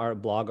wrote an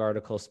blog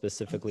article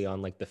specifically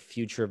on like the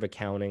future of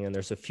accounting, and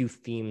there's a few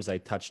themes I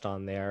touched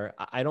on there.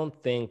 I don't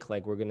think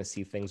like we're going to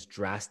see things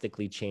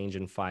drastically change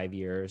in 5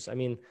 years. I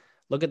mean,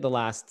 look at the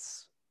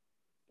last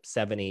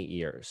 7-8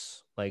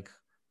 years. Like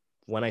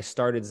when I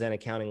started Zen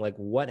Accounting, like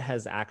what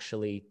has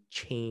actually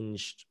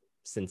changed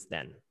since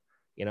then?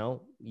 You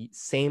know,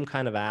 same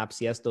kind of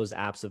apps. Yes, those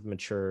apps have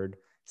matured,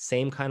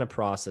 same kind of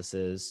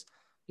processes,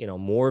 you know,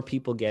 more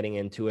people getting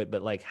into it,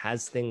 but like,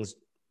 has things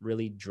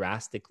really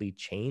drastically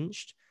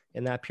changed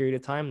in that period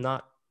of time?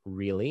 Not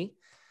really.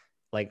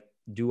 Like,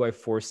 do I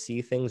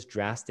foresee things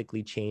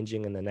drastically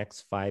changing in the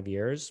next 5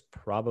 years?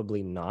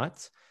 Probably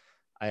not.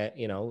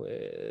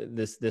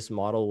 This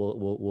model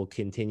will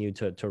continue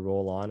to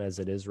roll on as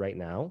it is right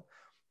now.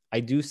 I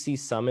do see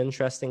some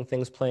interesting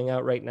things playing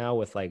out right now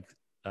with like,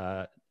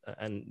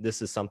 and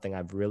this is something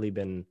I've really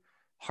been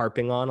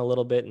harping on a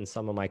little bit in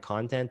some of my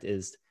content,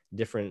 is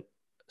different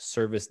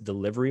service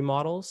delivery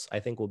models. I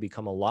think will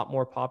become a lot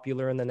more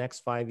popular in the next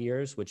 5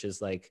 years, which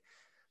is like,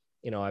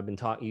 you know, I've been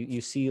talking,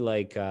 you see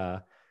like,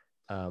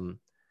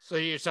 so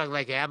you're talking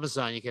like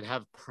Amazon, you could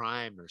have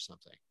Prime or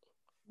something.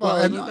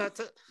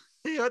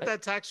 You know,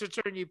 that tax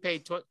return you pay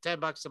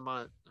 $10 a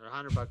month or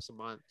 $100 a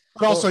month.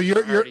 But also,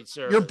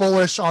 you're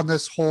bullish on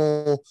this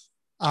whole.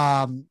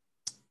 I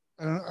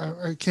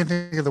can't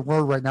think of the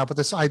word right now, but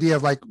this idea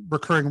of like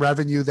recurring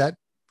revenue that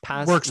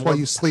works while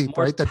you sleep,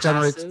 right? That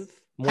generates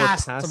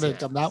passive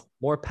income.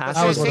 More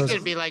passive. I was thinking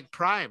it'd be like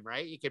Prime,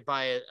 right? You could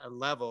buy a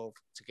level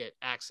to get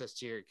access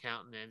to your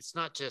accountant, and it's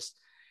not just,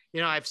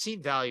 you know, I've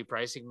seen value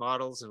pricing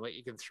models and what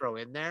you can throw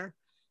in there.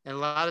 And a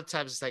lot of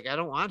times it's like, I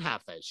don't want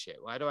half that shit.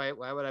 Why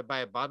would I buy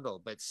a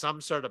bundle? But some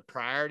sort of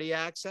priority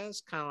access,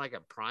 kind of like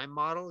a Prime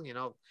model, you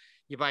know,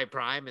 you buy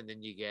Prime and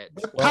then you get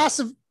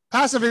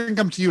passive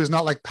income to you is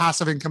not like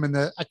passive income in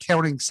the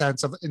accounting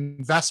sense of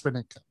investment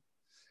income.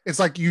 It's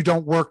like you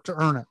don't work to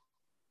earn it.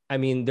 I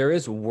mean, there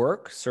is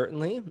work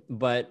certainly,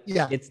 but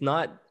it's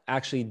not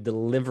actually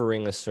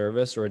delivering a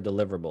service or a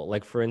deliverable.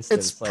 Like for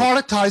instance, it's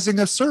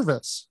productizing a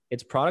service.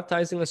 It's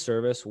productizing a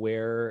service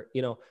where,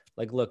 you know,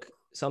 like, look,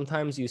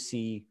 sometimes you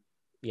see,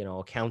 you know,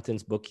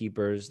 accountants,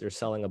 bookkeepers, they're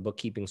selling a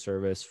bookkeeping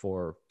service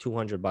for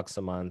 $200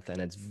 a month,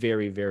 and it's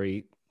very,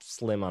 very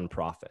slim on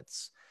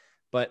profits.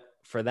 But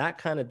for that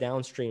kind of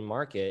downstream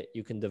market,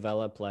 you can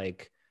develop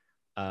like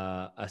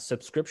a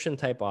subscription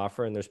type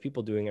offer, and there's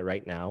people doing it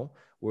right now,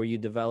 where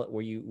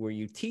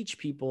you teach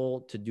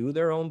people to do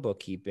their own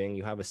bookkeeping.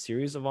 You have a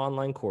series of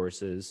online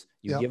courses.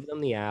 You give them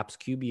the apps,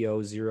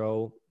 QBO,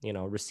 Xero, you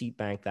know, Receipt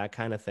Bank, that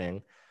kind of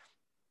thing.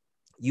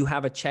 You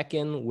have a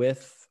check-in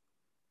with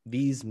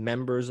these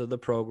members of the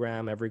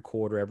program every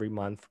quarter, every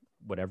month,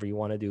 whatever you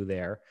want to do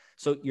there.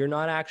 So you're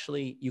not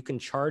actually, you can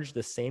charge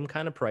the same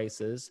kind of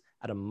prices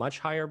at a much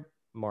higher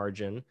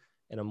margin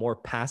in a more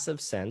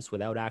passive sense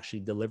without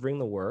actually delivering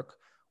the work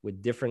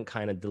with different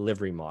kind of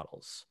delivery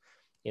models.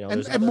 You know,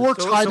 and more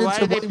tied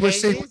into what we're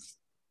saying.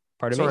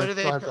 Pardon me?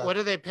 What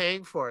are they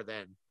paying for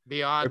then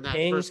beyond that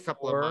first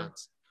couple of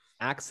months?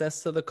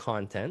 Access to the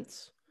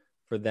content,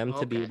 for them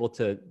to be able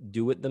to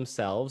do it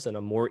themselves in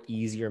a more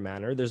easier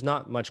manner. There's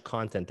not much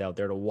content out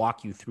there to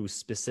walk you through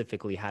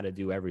specifically how to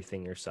do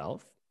everything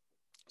yourself.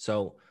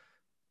 So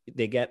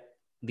they get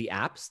the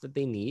apps that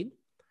they need,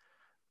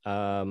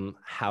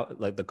 how,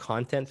 like the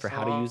content for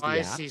how to use the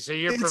app. See. So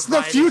it's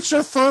the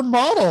future firm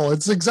model.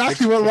 It's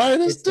exactly what Ryan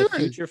is doing. It's the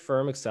future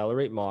firm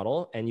accelerate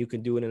model, and you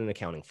can do it in an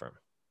accounting firm.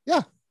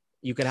 Yeah.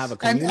 You could have a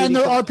community. And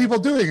there are people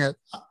doing it.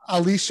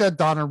 Alicia,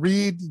 Donna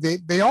Reed,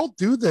 they all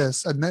do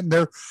this, and then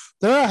they're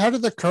ahead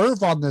of the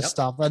curve on this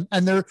stuff.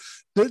 And the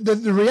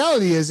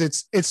reality is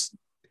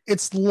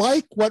it's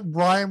like what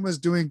Ryan was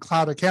doing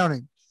cloud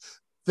accounting.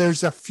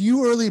 There's a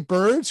few early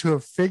birds who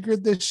have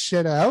figured this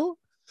shit out,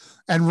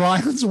 and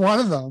Ryan's one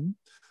of them.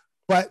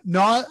 But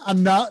not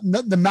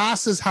the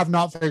masses have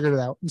not figured it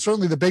out, and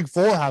certainly the big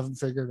four haven't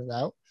figured it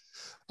out.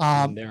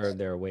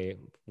 They're way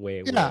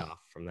off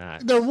from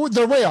that.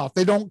 They're way off.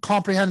 They don't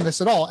comprehend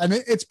this at all. And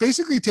it's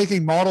basically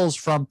taking models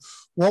from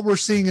what we're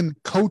seeing in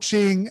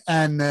coaching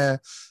and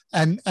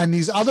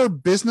these other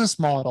business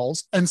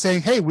models and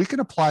saying, hey, we can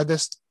apply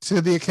this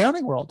to the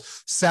accounting world.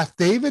 Seth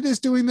David is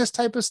doing this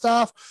type of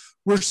stuff.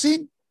 We're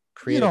seeing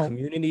create a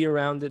community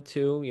around it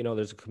too. You know,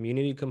 there's a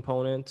community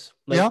component.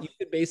 Like you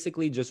could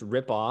basically just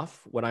rip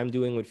off what I'm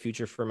doing with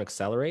Future Firm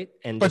Accelerate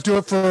but do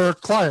it for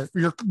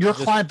your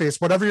client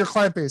base, whatever your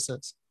client base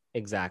is.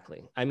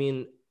 Exactly. I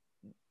mean,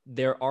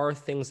 there are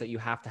things that you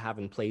have to have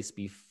in place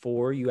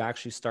before you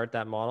actually start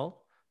that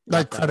model.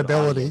 Like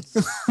credibility.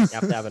 You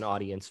have to have an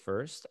audience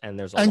first, and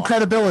there's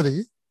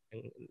credibility.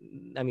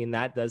 I mean,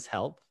 that does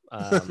help.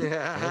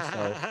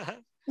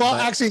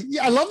 Actually,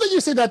 I love that you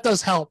say that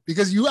does help,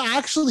 because you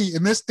actually,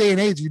 in this day and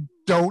age, you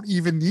don't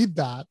even need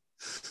that,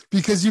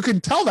 because you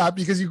can tell that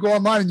because you go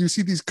online and you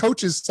see these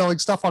coaches selling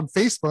stuff on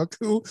Facebook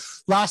who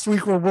last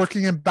week were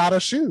working in Bata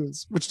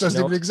shoes, which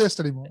doesn't even exist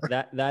anymore.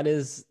 That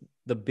is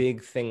the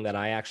big thing that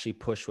I actually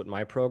push with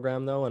my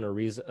program, though, and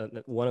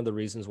one of the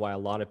reasons why a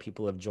lot of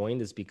people have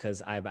joined is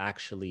because I've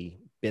actually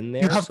been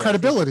there. You have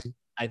credibility.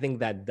 I think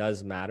that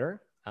does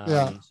matter.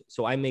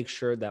 So I make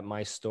sure that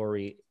my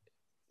story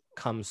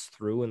comes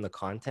through in the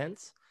content.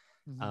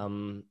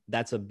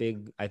 That's a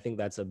big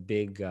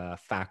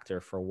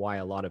factor for why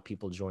a lot of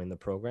people join the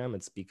program.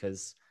 It's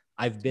because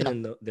I've been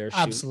in their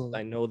shoes.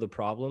 I know the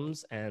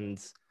problems, and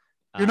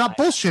You're not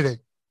bullshitting.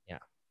 Yeah.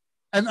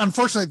 And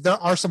unfortunately, there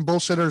are some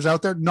bullshitters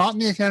out there, not in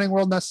the accounting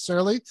world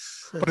necessarily,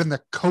 but in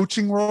the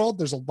coaching world,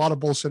 there's a lot of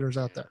bullshitters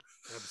out there.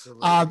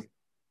 Absolutely.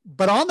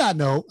 But on that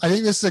note, I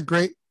think this is a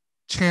great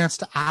chance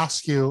to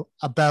ask you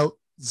about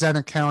Zen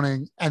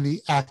Accounting and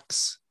the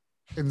X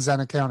in Zen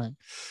Accounting,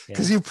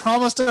 because you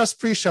promised us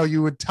pre-show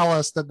you would tell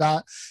us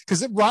that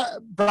because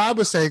Brad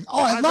was saying,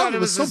 "Oh, I love it. It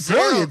was so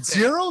brilliant."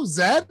 Zero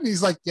Zen, and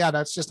he's like, "Yeah,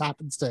 that's just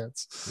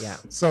happenstance." Yeah.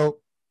 So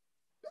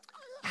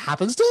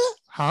happenstance,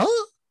 huh?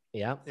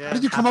 Yeah. How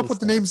did you come up with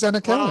the name Zen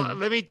Accounting? Well,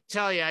 let me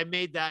tell you, I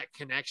made that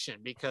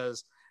connection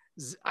because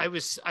I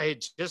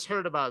had just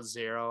heard about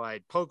Xero.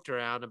 I poked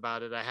around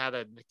about it. I had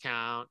an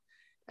account.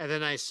 And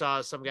then I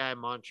saw some guy in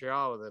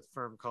Montreal with a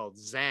firm called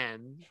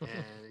Zen,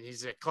 and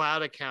he's a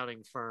cloud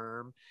accounting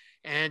firm,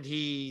 and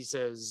he's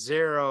a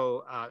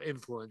Xero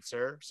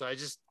influencer. So I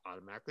just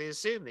automatically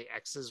assumed the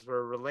X's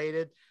were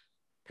related.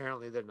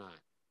 Apparently, they're not.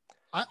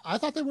 I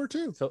thought they were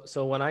too.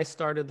 So when I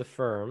started the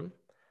firm,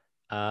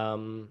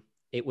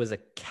 it was a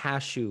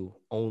cashew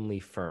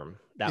only firm.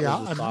 That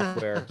was the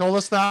software. Told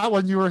us that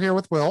when you were here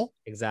with Will.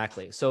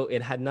 Exactly. So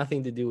it had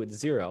nothing to do with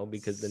Xero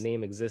because the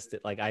name existed.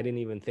 Like I didn't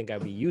even think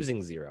I'd be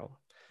using Xero.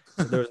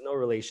 So there was no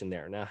relation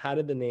there. Now, how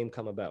did the name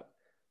come about?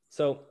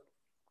 So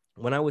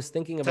when I was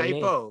thinking of a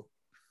name,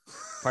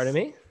 pardon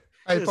me?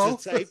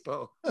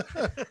 Typo.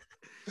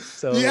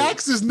 So the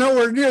X is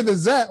nowhere near the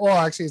Z. Well,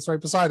 actually, it's right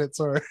beside it.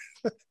 Sorry.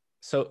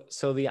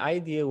 So the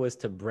idea was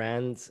to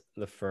brand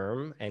the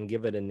firm and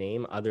give it a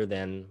name other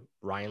than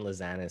Ryan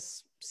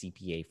Lazanis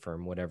CPA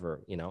firm, whatever,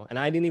 and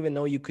I didn't even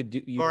know you could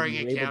do, you were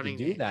able to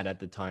do that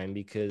at the time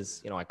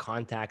because, I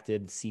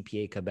contacted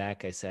CPA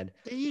Quebec. I said,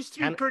 they used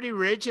to be pretty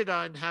rigid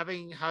on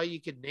having how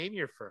you could name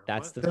your firm.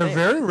 They're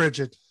very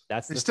rigid.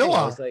 That's the still thing.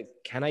 are. I was like,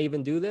 can I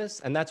even do this?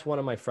 And that's one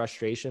of my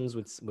frustrations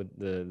with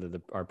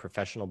our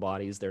professional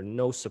bodies. There's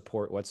no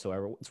support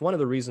whatsoever. It's one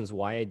of the reasons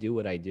why I do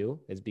what I do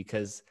is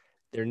because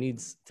there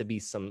needs to be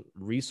some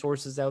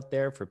resources out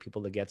there for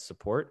people to get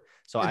support.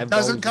 So it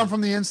doesn't come from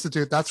the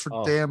Institute. That's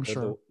for damn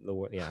sure.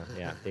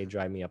 Yeah. They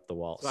drive me up the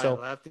wall. So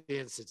I left the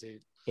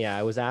Institute. Yeah.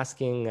 I was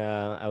asking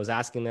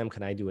them,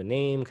 can I do a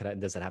name?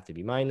 Does it have to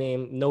be my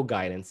name? No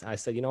guidance. I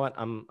said, you know what?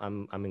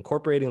 I'm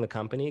incorporating the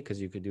company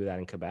because you could do that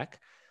in Quebec.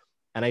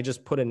 And I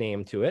just put a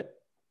name to it.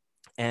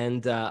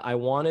 And I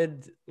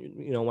wanted,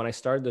 when I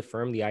started the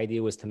firm, the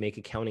idea was to make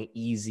accounting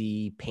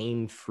easy,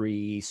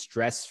 pain-free,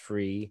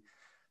 stress-free.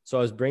 So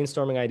I was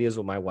brainstorming ideas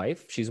with my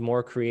wife. She's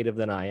more creative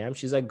than I am.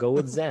 She's like, go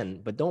with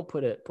Zen, but don't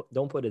put a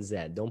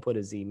Z, don't put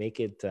a Z.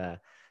 Make it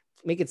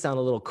sound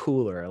a little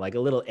cooler, like a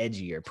little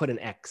edgier. Put an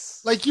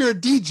X. Like you're a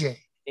DJ.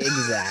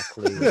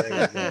 Exactly.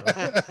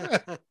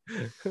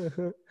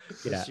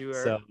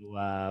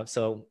 Yeah.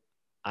 So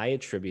I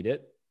attribute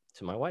it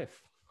to my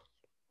wife.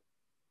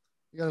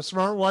 You got a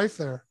smart wife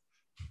there.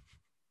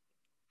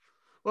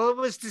 Well, it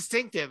was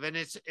distinctive, and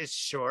it's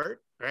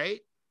short, right?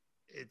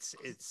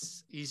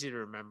 It's easy to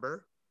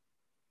remember.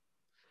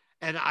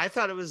 And I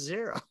thought it was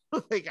Xero.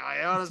 Like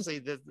I honestly,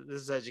 this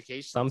is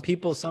education.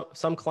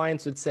 Some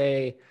clients would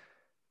say,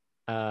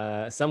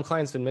 some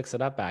clients would mix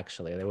it up.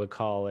 Actually, they would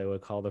call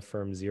the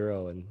firm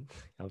Xero, and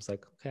I was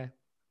like, okay,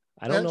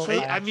 I don't know.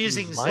 I'm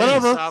using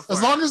whatever. Software.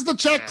 As long as the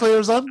check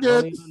clears, I'm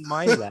good. I don't even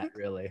mind that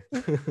really.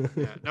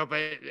 No,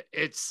 but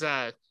it's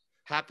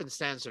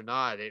happenstance or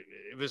not. It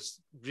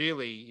was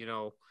really,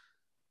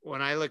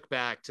 when I look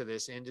back to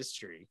this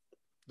industry,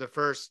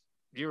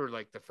 you were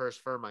like the first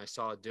firm I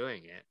saw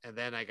doing it. And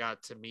then I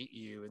got to meet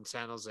you in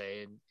San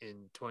Jose in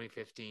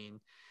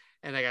 2015.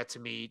 And I got to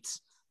meet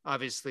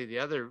obviously the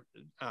other,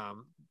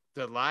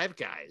 the live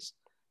guys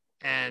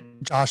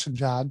and Josh and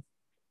John.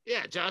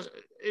 Yeah. Josh,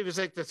 it was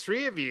like the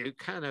three of you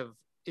kind of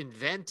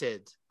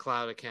invented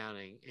cloud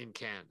accounting in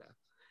Canada.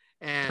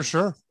 And for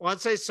sure,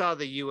 once I saw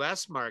the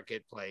US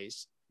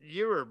marketplace,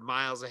 you were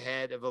miles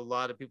ahead of a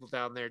lot of people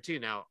down there too.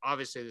 Now,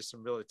 obviously there's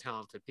some really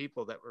talented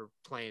people that were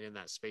playing in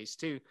that space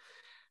too.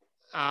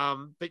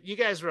 But you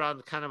guys were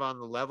on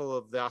the level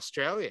of the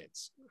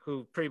Australians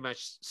who pretty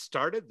much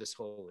started this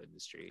whole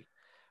industry.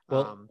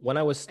 Well, when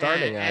I was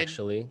starting,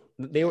 actually,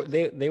 they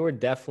were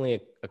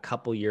definitely a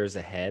couple years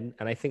ahead.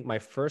 And I think my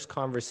first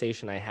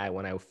conversation I had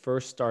when I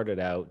first started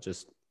out,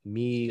 just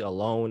me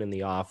alone in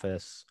the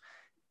office,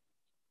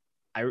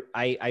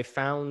 I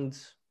found,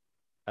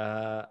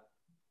 I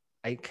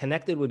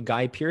connected with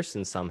Guy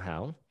Pearson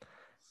somehow.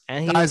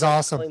 And he Guy's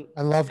awesome.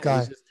 I love Guy. He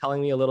was just telling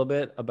me a little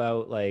bit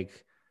about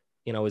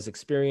his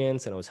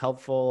experience, and it was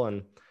helpful.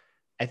 And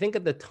I think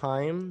at the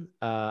time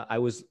I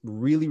was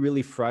really,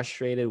 really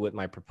frustrated with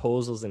my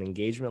proposals and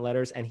engagement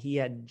letters. And he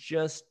had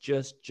just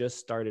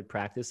started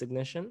Practice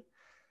Ignition.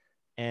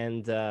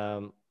 And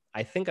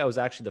I think I was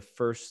actually the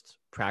first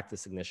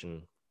Practice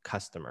Ignition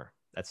customer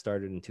that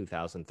started in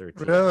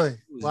 2013. Really? It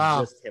was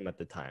wow. Just him at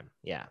the time.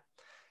 Yeah.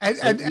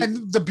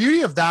 And the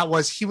beauty of that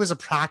was he was a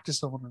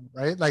practice owner,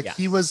 right? Like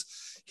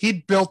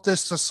he'd built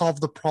this to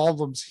solve the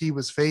problems he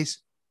was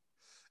facing.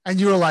 And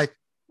you were like,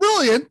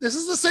 brilliant. This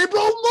is the same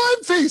problem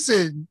I'm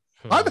facing.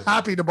 I'm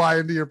happy to buy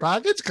into your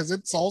package because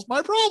it solves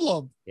my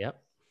problem.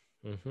 Yep.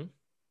 Mm-hmm.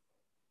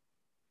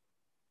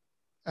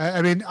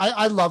 I mean,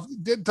 I love.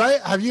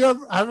 Have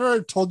you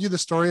ever told you the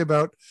story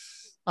about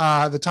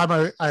the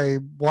time I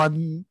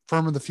won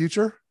Firm of the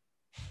Future?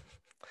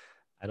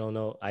 I don't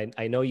know.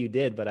 I know you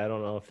did, but I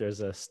don't know if there's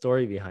a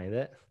story behind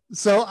it.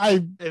 So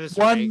I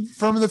won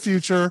Firm of the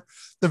Future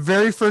the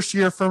very first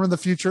year Firm of the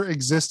Future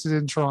existed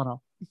in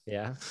Toronto.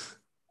 Yeah.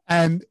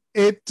 And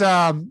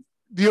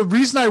the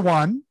reason I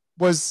won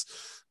was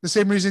the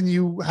same reason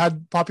you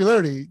had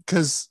popularity,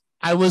 because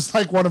I was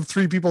like one of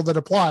 3 people that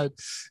applied.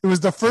 It was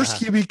the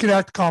first QB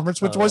Connect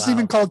conference, which wasn't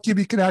even called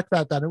QB Connect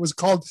back then. It was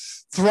called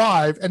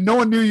Thrive, and no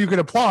one knew you could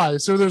apply.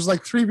 So there's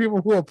like 3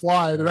 people who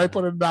applied, and I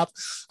put in enough.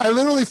 I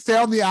literally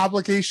found the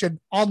application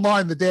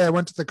online the day I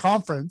went to the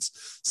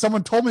conference.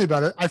 Someone told me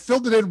about it. I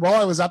filled it in while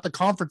I was at the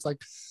conference,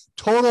 like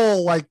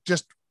total, like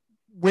just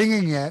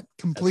winging it,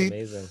 complete.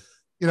 That's amazing.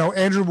 You know,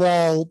 Andrew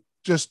Wall,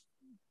 just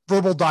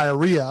verbal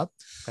diarrhea.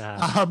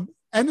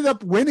 Ended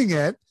up winning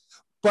it,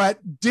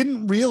 but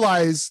didn't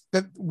realize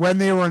that when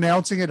they were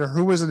announcing it or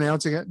who was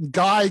announcing it. And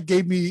Guy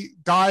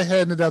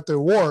handed out the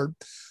award.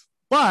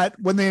 But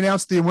when they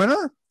announced the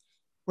winner,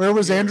 where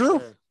was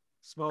Andrew?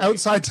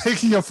 Outside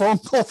taking a phone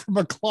call from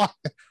a client.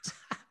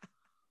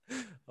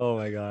 Oh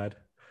my God.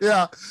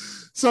 Yeah.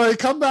 So I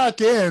come back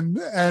in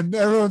and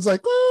everyone's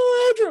like,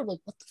 "Oh, Andrew." I'm like,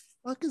 what the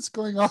fuck is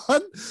going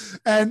on?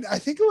 And I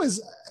think it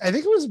was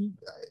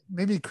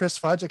maybe Chris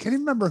Fudge. I can't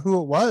even remember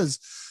who it was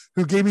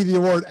who gave me the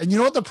award. And you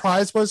know what the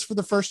prize was for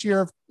the first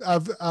year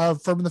of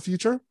Firm of the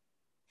Future?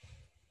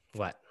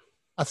 What?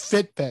 A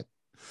Fitbit.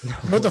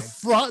 No,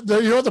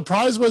 you know what the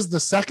prize was the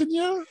second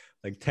year?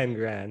 Like 10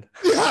 grand.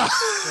 Yeah.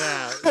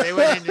 Yeah. They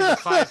went into the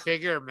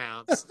 5-figure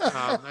amounts.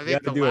 I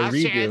think the last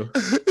year. Man,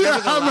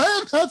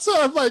 that's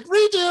what I'm like,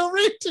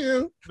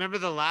 redo. Remember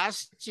the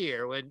last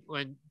year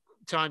when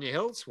Tanya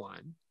Hiltz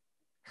won,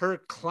 her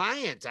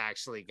client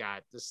actually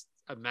got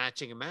a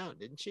matching amount,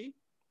 didn't she?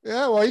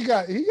 Yeah, well, he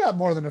got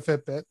more than a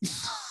Fitbit.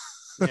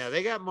 Yeah,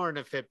 they got more than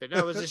a Fitbit. No,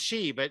 it was a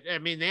she, but I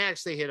mean, they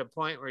actually hit a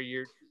point where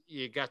you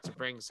got to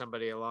bring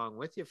somebody along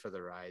with you for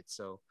the ride.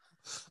 So,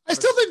 I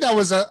still think that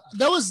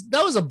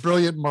was a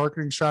brilliant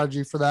marketing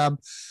strategy for them.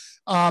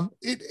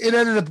 It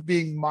ended up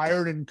being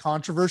mired in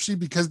controversy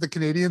because the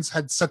Canadians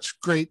had such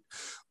great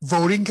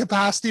voting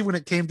capacity when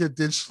it came to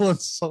digital and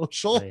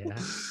social.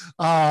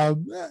 Oh,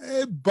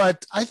 yeah.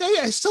 But I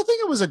still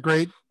think it was a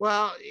great.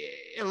 Well,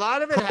 a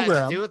lot of it had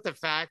to do with the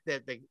fact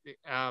that the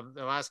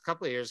last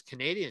couple of years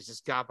Canadians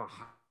just got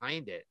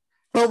behind it.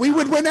 Well, we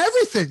would win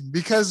everything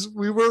because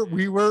we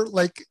were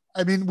like,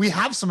 I mean, we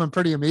have some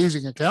pretty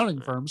amazing accounting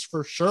firms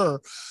for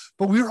sure,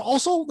 but we were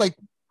also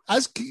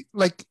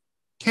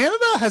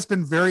Canada has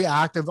been very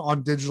active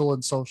on digital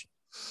and social.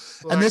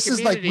 Well, and this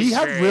is like, we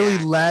have really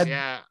led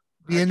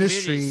the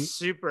industry.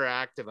 Super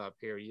active up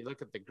here. You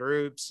look at the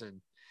groups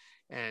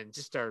and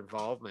just our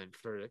involvement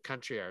for a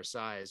country our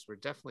size, we're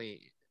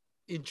definitely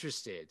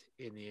interested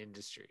in the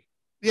industry.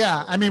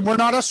 Yeah. I mean, we're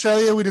not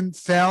Australia. We didn't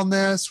found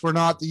this. We're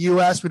not the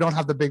US. We don't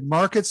have the big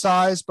market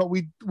size, but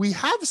we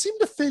have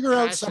seemed to figure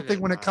out something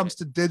when it comes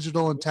to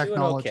digital and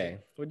technology.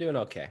 We're doing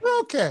okay. We're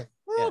okay.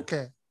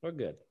 We're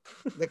good.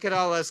 Look at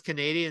all us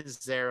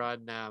Canadians there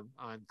on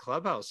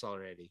Clubhouse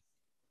already.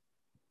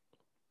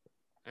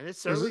 And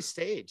it's early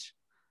stage.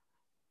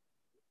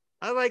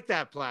 I like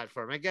that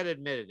platform. I got to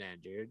admit it,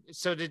 Andrew.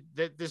 So did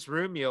this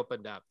room you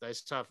opened up, that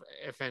stuff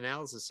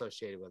FNL is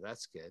associated with,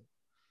 that's good.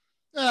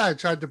 Yeah, I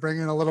tried to bring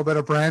in a little bit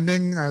of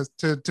branding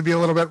to be a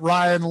little bit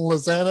Ryan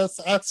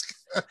Lozanis-esque.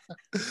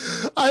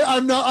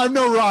 I'm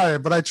no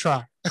Ryan, but I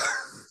try.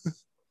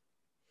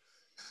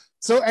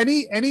 So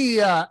any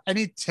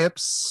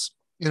tips,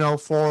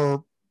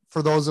 for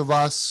those of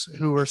us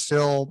who are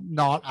still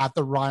not at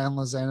the Ryan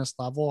Lozanis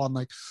level on,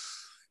 like,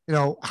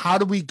 how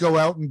do we go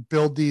out and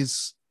build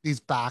these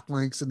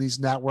backlinks and these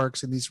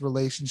networks and these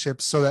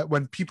relationships so that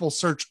when people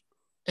search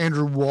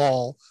Andrew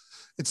Wall,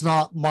 it's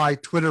not my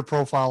Twitter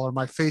profile or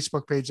my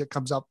Facebook page that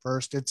comes up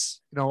first.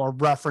 It's, a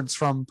reference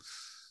from,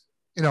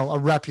 a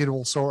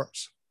reputable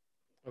source.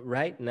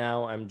 Right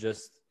now,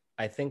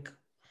 I think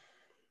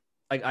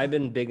like I've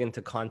been big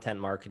into content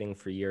marketing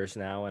for years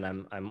now, and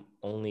I'm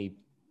only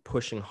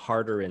pushing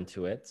harder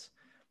into it.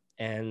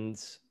 And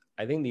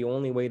I think the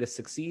only way to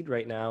succeed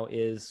right now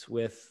is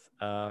with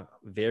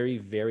very,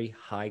 very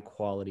high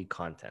quality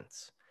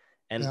content.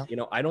 And,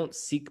 I don't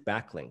seek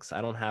backlinks. I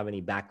don't have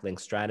any backlink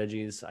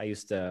strategies.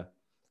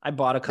 I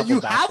bought a couple.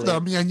 You have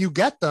them and you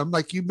get them.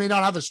 Like, you may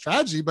not have a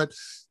strategy, but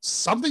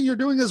something you're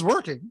doing is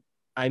working.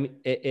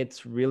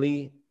 It's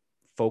really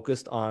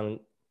focused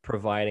on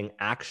providing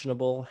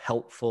actionable,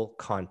 helpful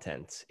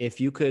content.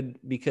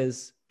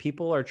 Because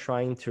people are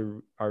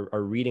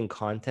are reading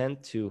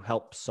content to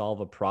help solve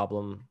a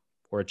problem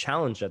or a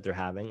challenge that they're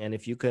having. And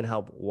if you can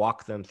help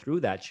walk them through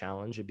that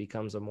challenge, it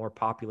becomes a more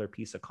popular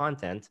piece of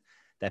content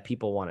that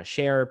people want to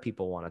share,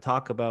 people want to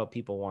talk about,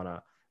 people want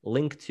to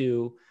link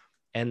to.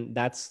 And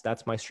that's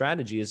my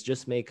strategy, is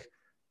just make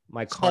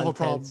my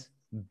content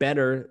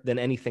better than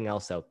anything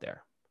else out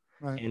there.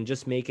 Right. And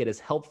just make it as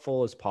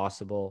helpful as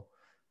possible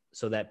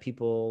so that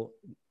people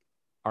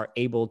are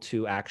able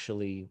to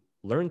actually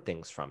learn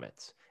things from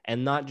it.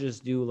 and not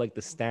just do like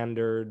the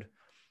standard,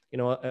 you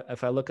know,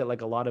 if I look at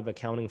like a lot of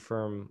accounting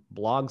firm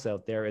blogs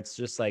out there, it's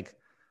just like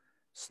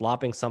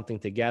slopping something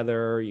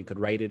together. You could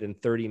write it in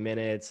 30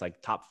 minutes, like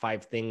top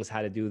 5 things,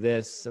 how to do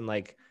this. And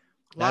like,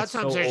 a lot of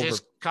times they're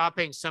just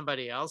copying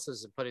somebody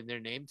else's and putting their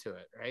name to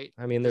it, right?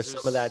 I mean, there's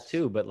some of that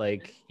too, but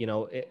like, you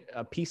know,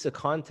 a piece of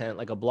content,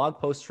 like a blog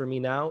post for me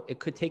now, it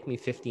could take me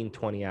 15,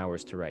 20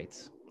 hours to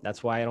write.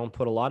 That's why I don't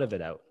put a lot of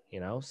it out, you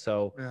know?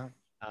 So, yeah.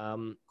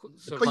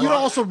 But you're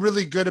also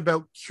really good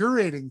about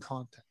curating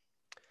content.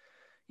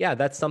 Yeah,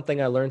 that's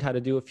something I learned how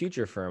to do at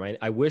Future Firm.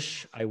 I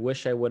wish I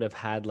would have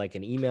had like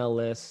an email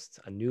list,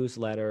 a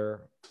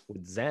newsletter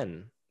with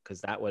Zen,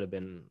 because that would have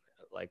been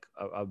like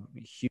a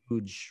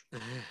huge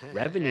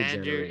revenue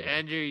generator.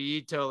 Andrew,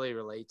 you totally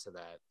relate to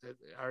that.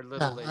 Our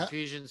little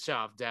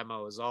Infusionsoft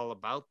demo is all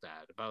about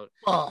that, about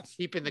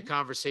keeping the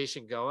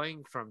conversation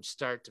going from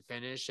start to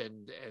finish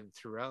and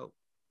throughout.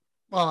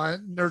 Well,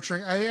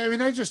 nurturing.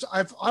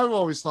 I've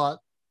always thought,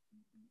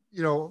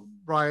 you know,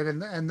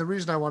 Brian, and the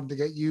reason I wanted to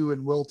get you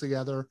and Will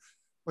together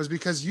was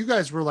because you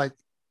guys were like,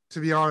 to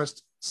be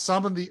honest,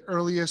 some of the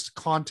earliest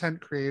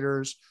content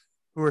creators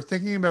who are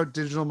thinking about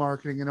digital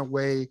marketing in a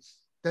way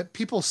that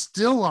people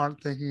still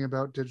aren't thinking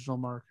about digital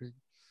marketing.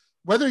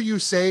 Whether you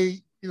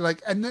say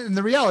like, and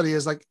the reality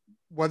is like,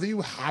 whether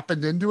you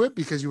happened into it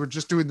because you were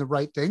just doing the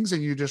right things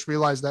and you just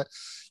realized that,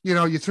 you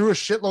know, you threw a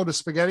shitload of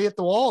spaghetti at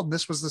the wall and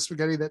this was the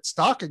spaghetti that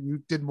stuck and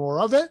you did more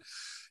of it.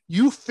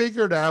 You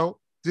figured out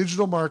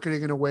digital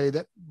marketing in a way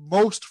that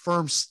most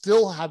firms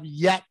still have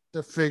yet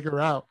to figure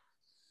out.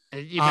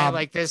 And you mean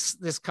like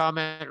this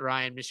comment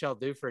Ryan, Michelle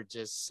Duford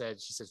just said,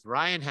 she says,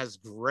 Ryan has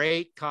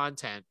great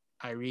content.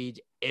 I read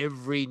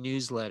every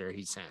newsletter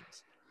he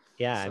sends.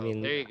 Yeah. So, I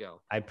mean, there you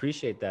go. I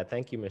appreciate that.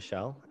 Thank you,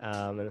 Michelle.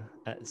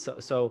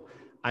 So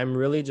I'm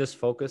really just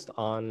focused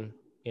on,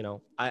 you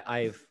know,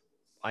 I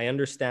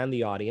understand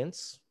the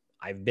audience.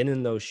 I've been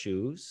in those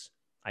shoes.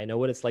 I know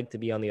what it's like to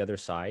be on the other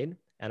side.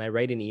 And I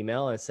write an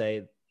email and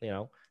say, you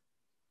know,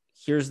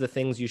 here's the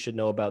things you should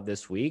know about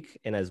this week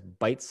in as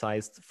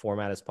bite-sized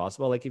format as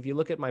possible. Like if you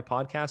look at my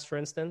podcast, for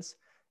instance,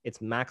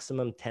 it's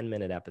maximum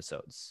 10-minute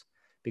episodes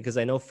because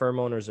I know firm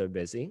owners are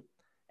busy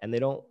and they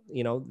don't,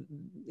 you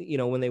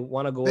know, when they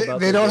want to go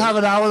they don't have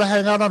an hour to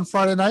hang out on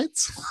Friday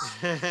nights.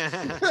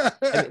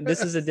 I mean,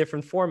 this is a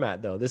different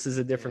format though. This is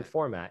a different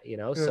format, you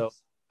know? Yes. So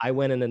I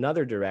went in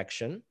another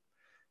direction,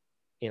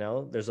 you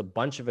know, there's a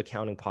bunch of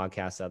accounting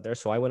podcasts out there.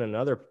 So I went in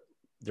another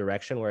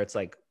direction where it's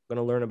like, going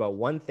to learn about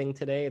one thing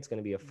today. It's going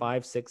to be a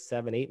 5, 6,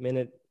 7,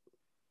 8-minute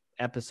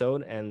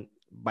episode. And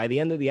by the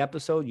end of the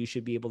episode, you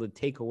should be able to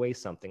take away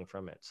something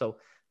from it. So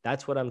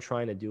that's what I'm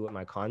trying to do with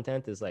my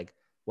content is like,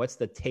 what's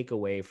the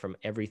takeaway from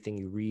everything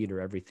you read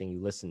or everything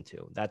you listen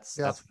to? That's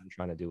what I'm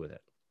trying to do with it.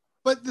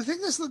 But the thing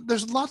is that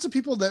there's lots of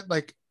people that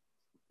like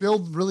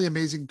build really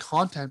amazing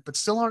content, but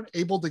still aren't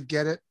able to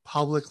get it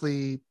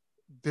publicly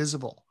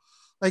visible.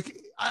 Like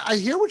I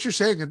hear what you're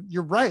saying and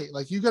you're right.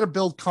 Like you got to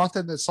build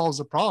content that solves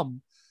a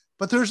problem.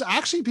 But there's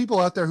actually people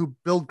out there who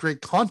build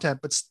great content,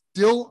 but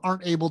still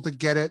aren't able to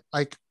get it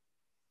like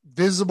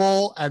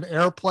visible and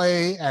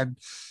airplay and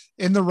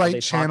in the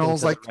right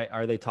channels. Like,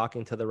 are they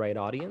talking to the right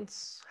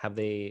audience?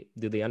 Do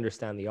they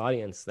understand the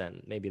audience?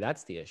 Then maybe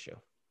that's the issue.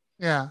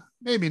 Yeah,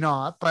 maybe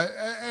not. But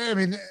I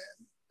mean,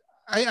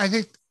 I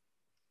think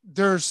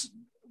there's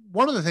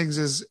one of the things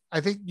is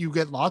I think you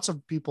get lots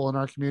of people in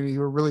our community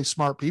who are really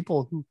smart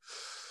people who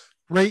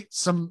rate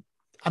some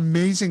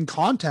amazing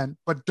content,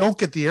 but don't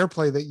get the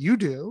airplay that you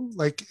do.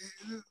 Like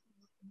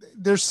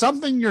there's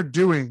something you're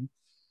doing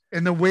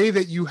in the way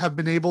that you have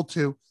been able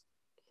to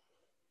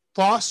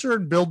foster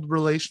and build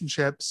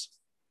relationships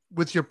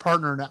with your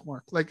partner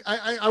network. Like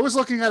I was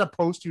looking at a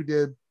post you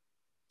did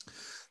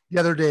the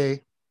other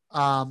day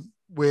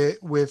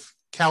with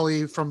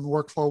Kelly from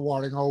Workflow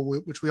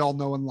Waddingham, which we all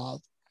know and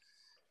love.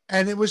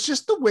 And it was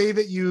just the way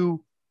that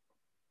you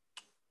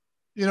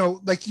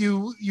know, like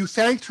you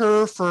thanked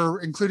her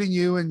for including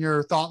you and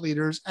your thought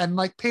leaders and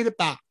like paid it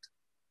back.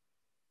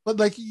 But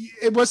like,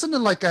 it wasn't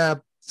in like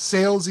a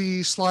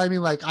salesy, slimy,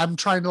 like I'm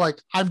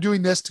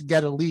doing this to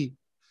get a lead.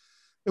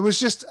 It was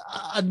just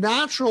a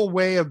natural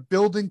way of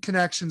building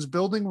connections,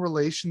 building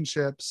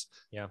relationships.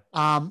 Yeah.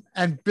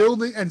 And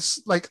building, and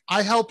like,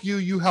 I help you,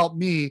 you help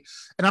me.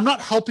 And I'm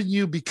not helping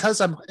you because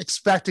I'm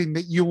expecting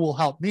that you will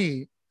help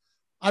me.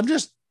 I'm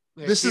just,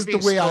 this is the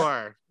way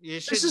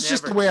this is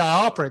just the way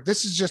I operate.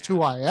 This is just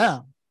who I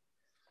am.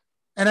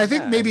 And I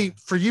think maybe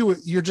for you,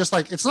 you're just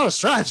like, it's not a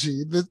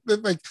strategy,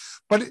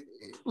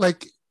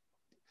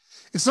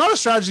 it's not a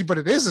strategy, but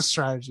it is a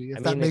strategy.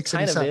 If that makes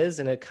any sense. It kind of is,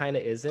 and it kind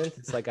of isn't.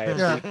 It's like I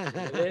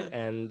appreciate it,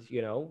 and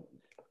you know.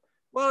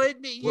 Well,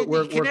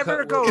 you can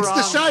never go wrong. It's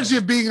the strategy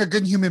of being a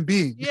good human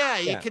being. Yeah,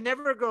 you can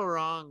never go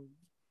wrong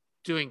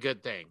doing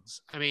good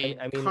things. I mean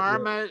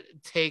karma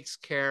takes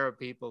care of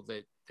people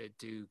that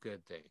do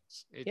good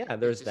things.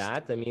 There's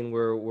that. I mean,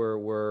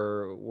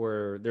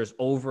 we're there's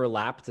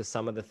overlap to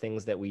some of the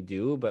things that we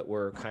do, but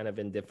we're kind of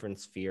in different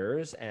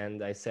spheres.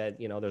 And I said,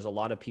 you know, there's a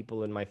lot of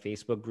people in my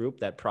Facebook group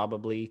that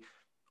probably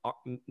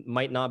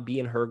might not be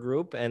in her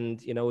group,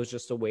 and you know, it's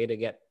just a way to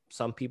get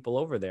some people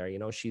over there. You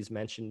know, she's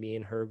mentioned me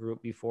in her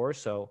group before.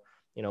 So,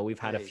 you know, we've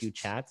had a few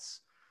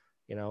chats,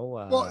 you know.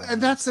 Well,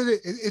 and that's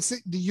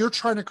it. You're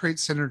trying to create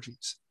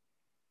synergies.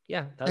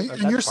 Yeah.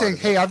 And you're saying,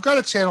 hey, I've got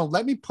a channel.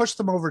 Let me push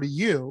them over to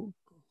you.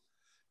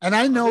 And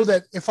I know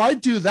that if I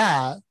do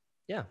that,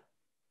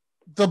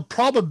 the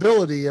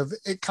probability of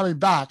it coming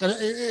back, and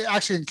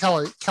actually in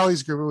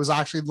Kelly's group, it was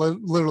actually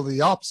literally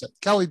the opposite.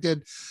 Kelly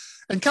did,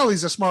 and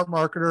Kelly's a smart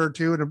marketer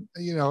too, and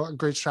a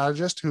great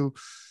strategist who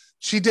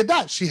she did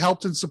that. She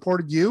helped and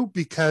supported you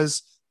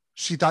because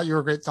she thought you were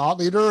a great thought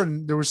leader,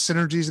 and there was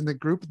synergies in the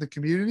group and the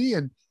community.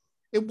 And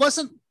it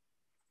wasn't,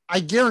 I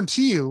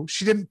guarantee you,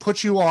 she didn't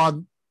put you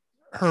on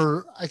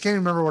her, I can't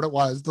remember what it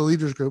was, the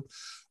leaders group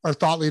or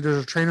thought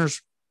leaders or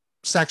trainers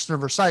section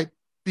of her site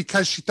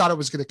because she thought it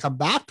was going to come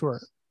back to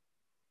her.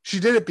 She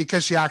did it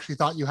because she actually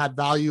thought you had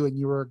value and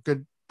you were a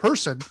good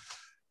person.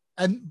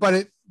 But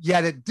it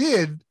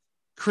did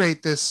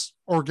create this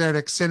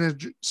organic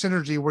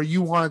synergy where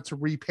you wanted to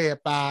repay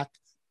it back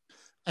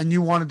and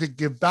you wanted to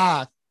give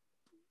back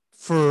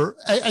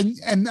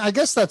and I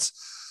guess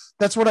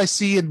that's what I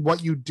see in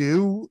what you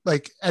do.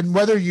 Like, and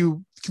whether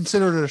you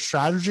consider it a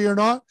strategy or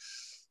not,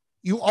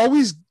 you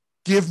always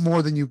give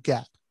more than you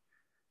get,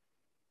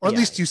 or at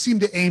least you seem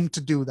to aim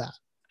to do that.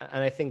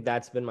 And I think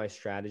that's been my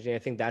strategy. I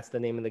think that's the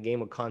name of the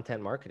game with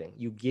content marketing.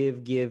 You give,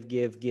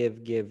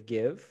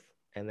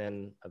 and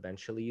then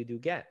eventually you do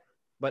get.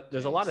 But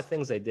there's a lot of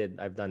things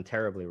I've done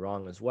terribly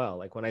wrong as well.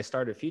 Like when I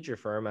started Future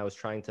Firm, I was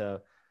trying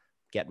to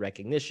get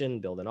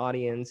recognition, build an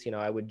audience. You know,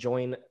 I would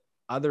join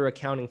other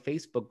accounting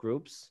Facebook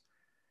groups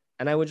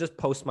and I would just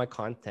post my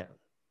content.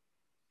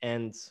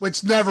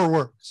 Which never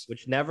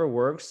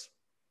works.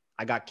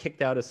 I got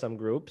kicked out of some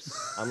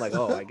groups. I'm like,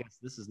 oh, I guess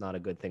this is not a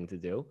good thing to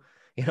do.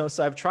 You know,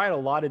 so I've tried a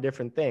lot of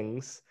different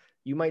things.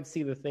 You might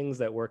see the things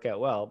that work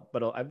out well,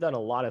 but I've done a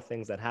lot of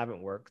things that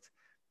haven't worked.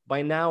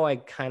 By now, I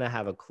kind of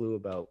have a clue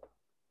about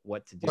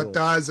what to do. What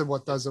does and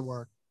what doesn't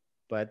work.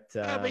 But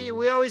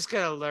we always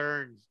got to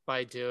learn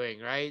by doing,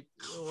 right?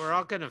 We're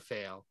all going to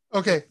fail.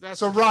 Okay.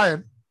 So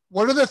Ryan,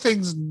 what are the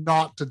things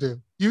not to do?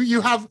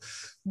 You have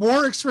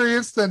more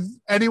experience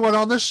than anyone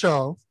on this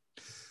show.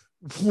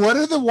 What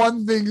are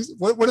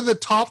what are the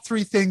top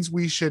 3 things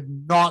we should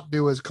not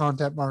do as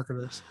content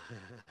marketers?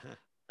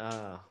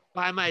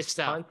 Buy my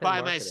stuff.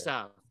 Buy my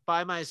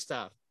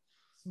stuff.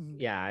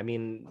 Yeah, I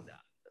mean,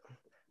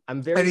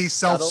 I'm very any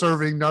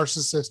self-serving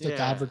narcissistic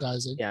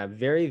advertising. Yeah,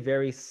 very,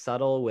 very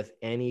subtle with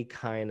any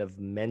kind of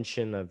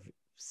mention of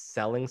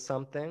selling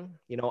something.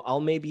 You know, I'll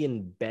maybe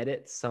embed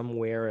it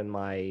somewhere in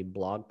my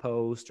blog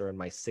post or in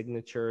my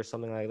signature or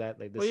something like that.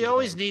 Like this. Well, you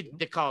always need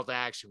the call to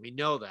action. We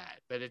know that,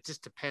 but it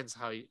just depends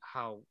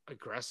how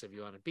aggressive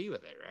you want to be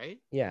with it, right?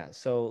 Yeah.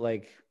 So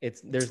like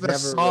there's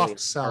never really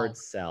a hard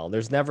sell.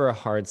 There's never a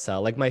hard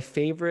sell. Like my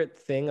favorite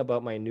thing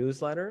about my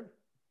newsletter,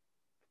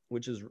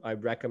 which is I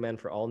recommend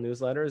for all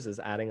newsletters, is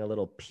adding a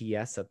little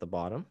PS at the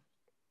bottom.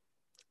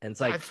 And it's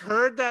like, I've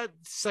heard that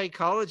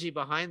psychology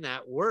behind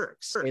that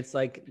works. It's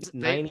like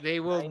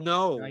they will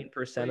know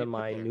 9% of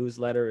my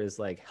newsletter is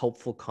like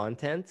helpful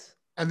content.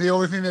 And the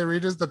only thing they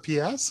read is the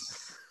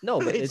PS? No,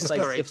 but it's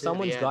like if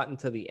someone's gotten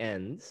to the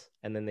end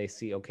and then they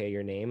see, okay,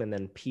 your name and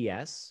then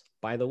PS,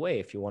 by the way,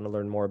 if you want to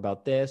learn more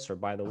about this, or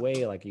by the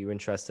way, like, are you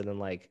interested in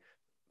like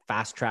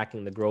fast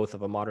tracking the growth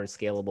of a modern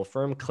scalable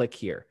firm, click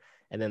here.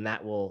 And then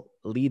that will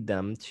lead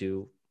them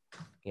to,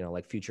 you know,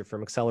 like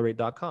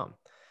futurefirmaccelerate.com.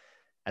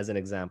 as an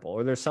example.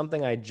 Or there's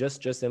something I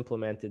just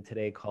implemented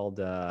today called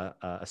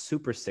a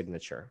super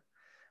signature,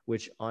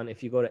 which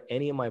if you go to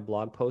any of my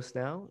blog posts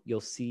now,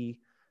 you'll see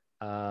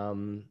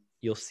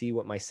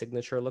what my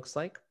signature looks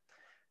like,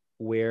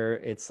 where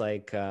it's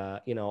like,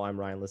 I'm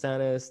Ryan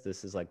Lazanis.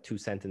 This is like 2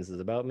 sentences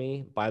about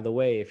me. By the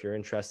way, if you're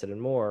interested in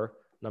more,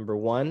 number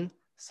 1,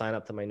 sign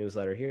up to my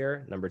newsletter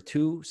here. Number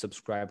 2,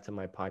 subscribe to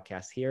my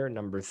podcast here.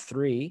 Number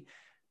 3,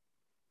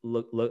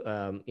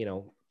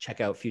 check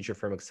out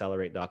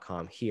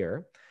futurefirmaccelerate.com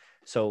here.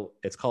 So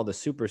it's called a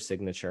super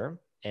signature,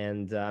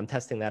 and I'm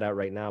testing that out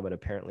right now, but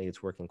apparently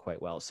it's working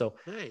quite well. So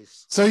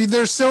nice. So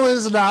there still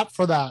is an app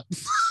for that.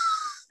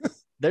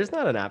 There's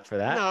not an app for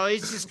that. No,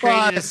 he's just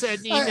creating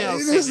an email.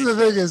 This is the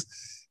thing is,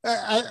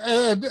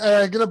 I'm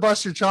going to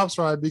bust your chops,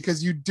 Ryan,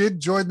 because you did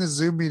join the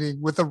Zoom meeting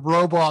with a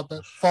robot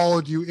that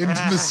followed you into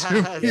the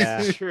Zoom meeting.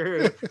 Yeah,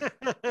 true.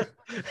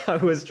 I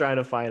was trying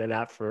to find an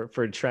app for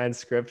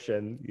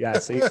transcription. Yeah,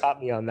 so you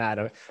caught me on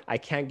that. I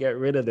can't get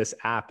rid of this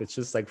app. It's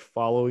just like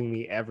following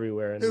me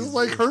everywhere. It's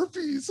like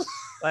herpes.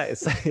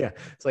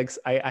 It's like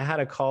I had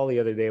a call the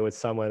other day with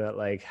someone that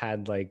like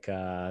had like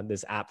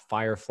this app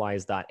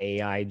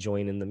fireflies.ai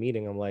join in the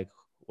meeting. I'm like,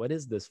 what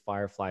is this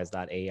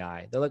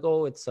fireflies.ai? They're like,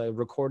 oh, it's a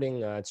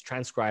recording, it's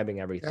transcribing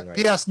everything. Right?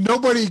 Yes,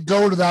 nobody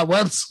go to that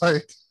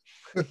website.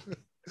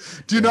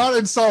 Do not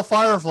install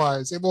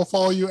Fireflies. It will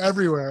follow you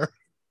everywhere.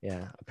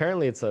 Yeah,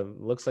 apparently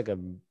looks like a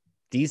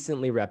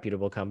decently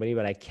reputable company,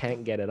 but I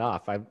can't get it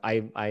off.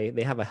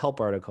 They have a help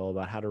article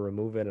about how to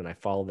remove it, and I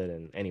followed it,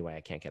 and anyway,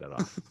 I can't get it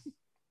off.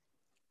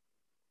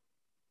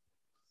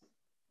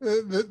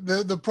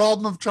 The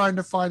problem of trying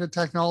to find a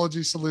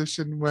technology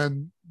solution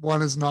when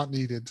one is not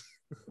needed.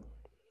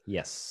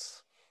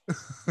 Yes.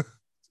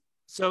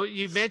 So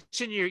you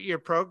mentioned your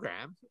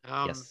program.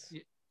 Yes.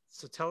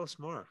 So tell us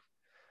more.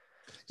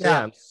 So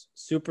yeah, I'm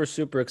super,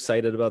 super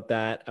excited about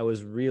that. I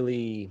was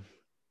really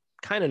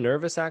kind of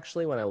nervous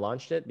actually when I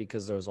launched it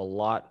because there was a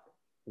lot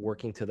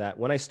working to that.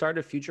 When I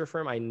started Future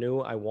Firm, I knew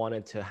I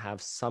wanted to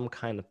have some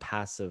kind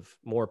of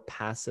more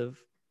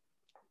passive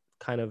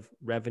kind of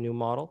revenue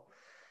model.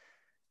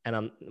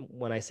 And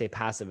when I say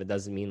passive, it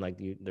doesn't mean like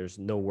there's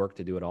no work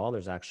to do at all.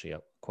 There's actually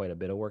quite a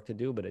bit of work to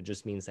do, but it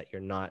just means that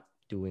you're not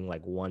doing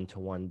like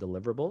one-to-one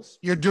deliverables.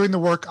 You're doing the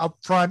work up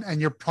front and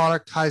you're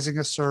productizing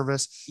a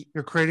service.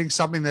 You're creating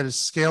something that is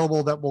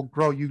scalable, that will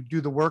grow. You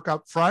do the work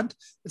up front.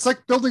 It's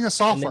like building a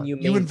software.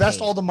 You invest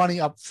all the money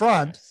up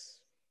front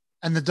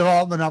and the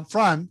development up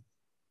front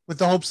with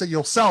the hopes that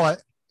you'll sell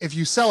it. If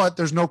you sell it,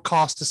 there's no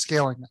cost to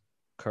scaling it.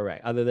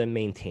 Correct. Other than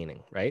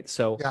maintaining, right?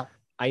 So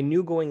I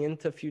knew going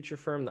into Future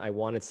Firm, I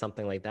wanted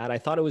something like that. I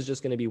thought it was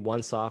just going to be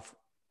once-off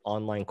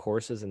online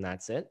courses and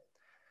that's it.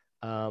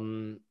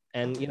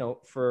 And, you know,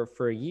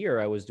 for a year,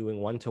 I was doing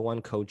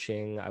one-to-one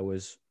coaching. I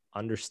was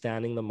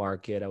understanding the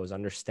market. I was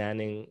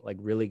understanding, like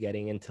really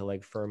getting into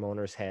like firm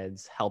owners'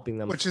 heads, helping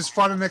them. Which is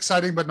fun and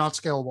exciting, but not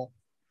scalable.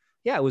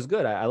 Yeah, it was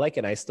good. I like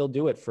it. I still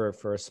do it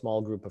for a small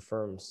group of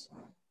firms.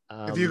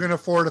 If you can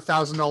afford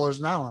 $1,000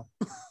 an hour.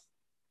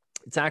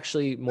 It's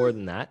actually more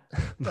than that.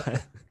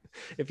 But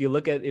if you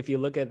look at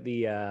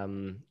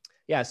the,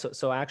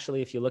 so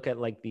actually, if you look at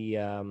like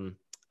the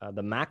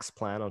max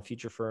plan on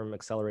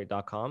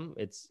futurefirmaccelerate.com,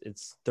 it's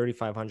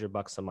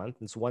 $3,500 a month.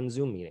 It's one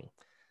Zoom meeting.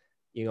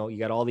 You know, you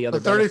got all the other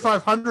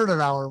 $3,500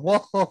 an hour.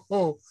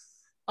 Whoa.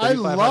 I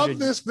love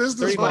this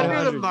business.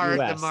 The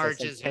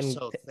margins are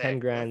so thick. 10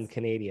 grand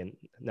Canadian.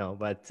 No,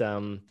 but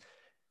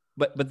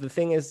the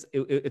thing is,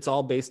 it's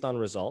all based on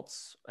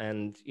results,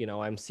 and you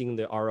know, I'm seeing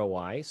the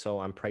ROI, so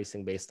I'm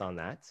pricing based on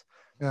that.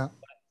 Yeah.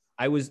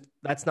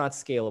 That's not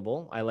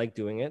scalable. I like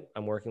doing it.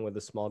 I'm working with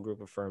a small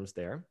group of firms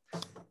there.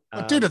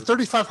 Dude, at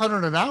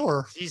 $3,500 an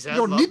hour, geez, you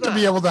don't need to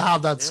be able to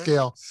have that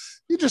scale.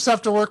 You just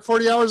have to work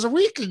 40 hours a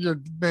week and you're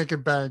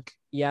making bank.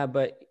 Yeah,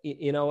 but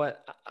you know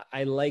what?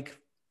 I like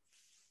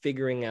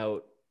figuring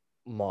out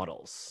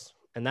models.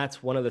 And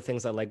that's one of the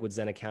things I like with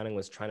Zen Accounting,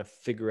 was trying to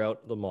figure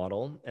out the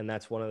model. And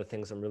that's one of the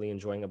things I'm really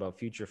enjoying about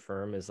Future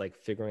Firm, is like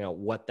figuring out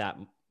what that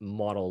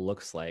model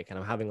looks like. And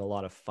I'm having a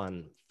lot of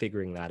fun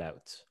figuring that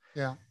out.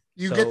 Yeah.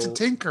 You get to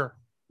tinker.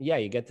 Yeah,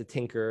 you get to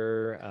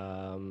tinker.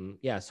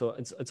 So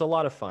it's a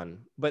lot of fun.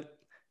 But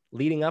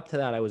leading up to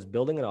that, I was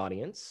building an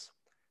audience.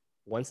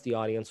 Once the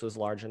audience was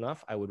large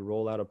enough, I would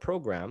roll out a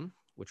program,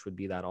 which would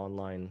be that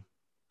online,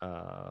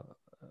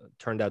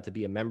 turned out to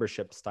be a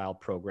membership style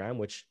program,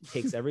 which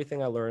takes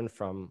everything I learned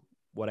from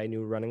what I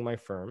knew running my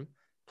firm,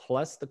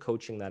 plus the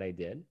coaching that I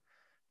did,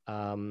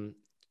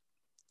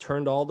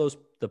 turned all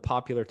the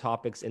popular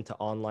topics into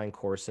online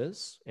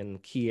courses in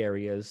key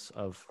areas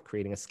of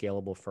creating a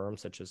scalable firm,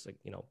 such as, like,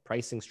 you know,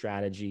 pricing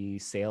strategy,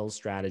 sales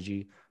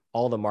strategy,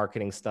 all the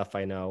marketing stuff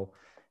I know,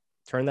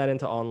 turn that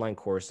into online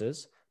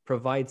courses,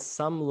 provide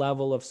some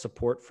level of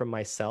support from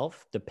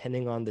myself,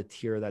 depending on the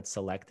tier that's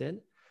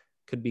selected.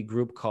 Could be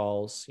group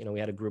calls. You know, we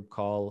had a group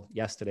call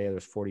yesterday.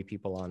 There's 40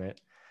 people on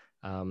it.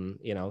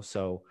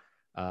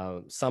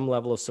 Some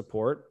level of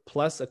support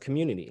plus a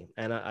community.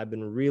 And I've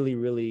been really,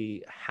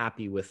 really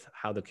happy with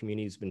how the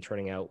community has been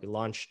turning out. We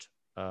launched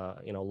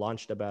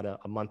about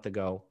a month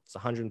ago. It's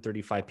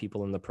 135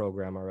 people in the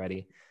program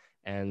already.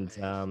 And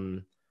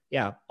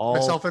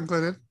myself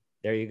included.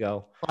 There you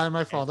go. By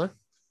my father.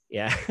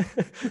 Yeah.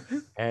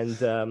 And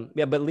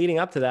but leading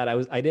up to that,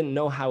 I didn't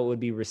know how it would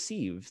be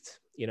received,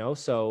 you know,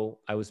 so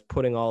I was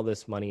putting all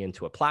this money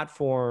into a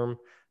platform.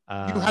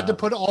 You had to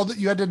put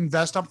you had to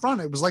invest up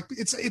front. It was like,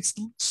 it's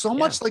so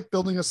much like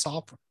building a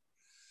software.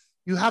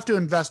 You have to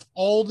invest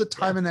all the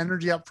time and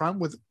energy up front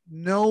with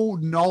no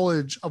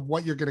knowledge of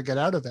what you're going to get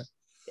out of it.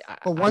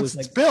 But once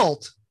it's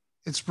built,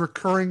 it's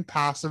recurring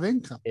passive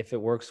income. If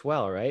it works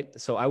well, right?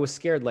 So I was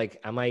scared, like,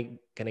 am I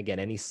going to get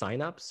any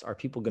signups? Are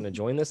people going to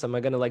join this? Am I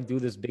going to like do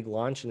this big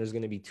launch and there's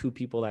going to be 2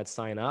 people that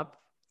sign up?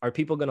 Are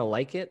people going to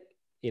like it?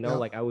 You know,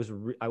 like I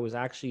was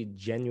actually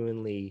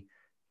genuinely,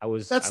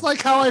 That's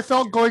like how I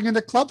felt going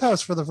into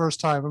Clubhouse for the first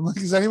time. I'm like,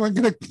 is anyone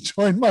going to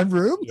join my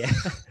room?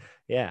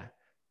 Yeah.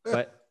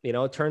 But, you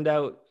know, it turned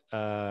out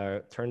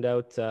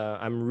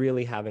I'm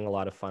really having a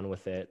lot of fun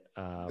with it.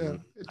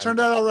 It turned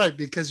out all right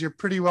because you're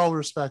pretty well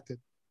respected.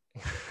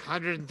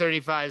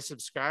 135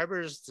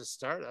 subscribers to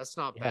start. That's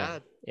not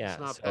bad. Yeah.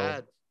 It's not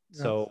bad.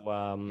 So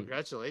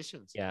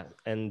congratulations. Yeah.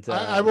 And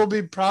I will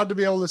be proud to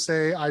be able to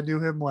say I knew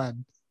him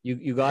when.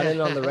 You got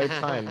in on the right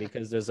time,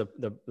 because there's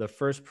the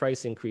first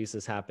price increase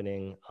is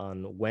happening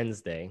on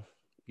Wednesday.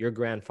 You're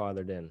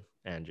grandfathered in,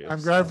 Andrew. I'm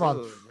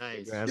grandfathered. Ooh,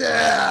 nice.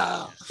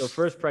 Yeah. So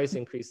first price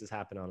increases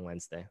happen on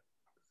Wednesday.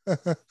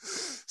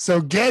 So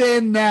get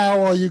in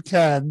now while you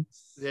can.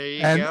 There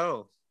you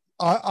go.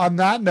 On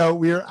that note,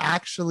 we are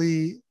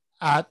actually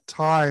at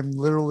time,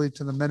 literally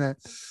to the minute.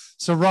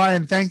 So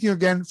Ryan, thank you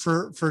again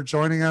for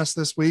joining us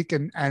this week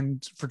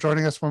and for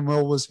joining us when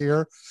Will was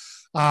here.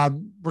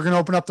 We're going to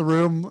open up the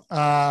room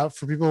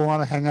for people who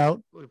want to hang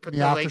out. We put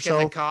the link in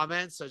the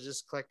comments, so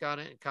just click on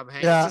it and come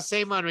hang. Yeah. It's the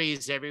same one we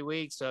use every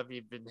week. So if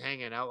you've been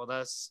hanging out with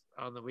us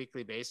on the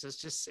weekly basis,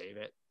 just save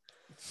it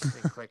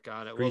and click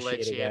on it. We'll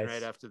let you in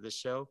right after the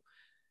show.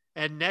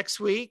 And next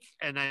week,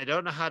 and I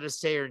don't know how to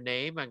say her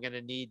name, I'm going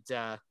to need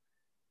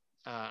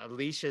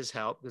Alicia's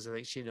help because I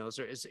think she knows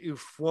her. It's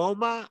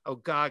Ufoma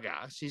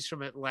Ogaga. She's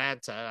from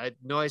Atlanta. I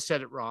know I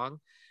said it wrong.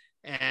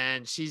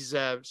 And she's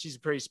a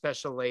pretty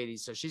special lady.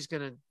 So she's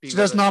going to be. She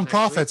does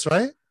nonprofits,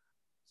 right?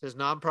 There's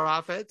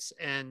nonprofits,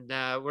 and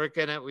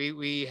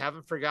we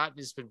haven't forgotten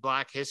it's been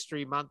Black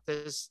History Month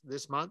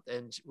this month,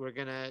 and we're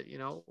gonna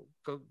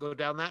go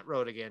down that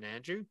road again,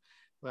 Andrew.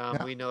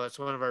 We know it's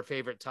one of our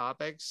favorite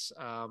topics.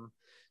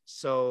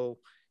 So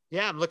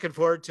yeah, I'm looking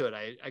forward to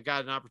it. I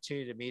got an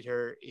opportunity to meet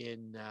her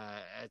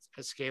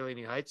at Scaling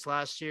New Heights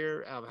last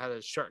year. Had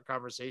a short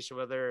conversation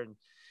with her, and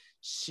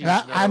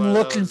I'm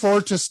looking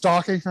forward to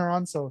stalking her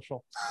on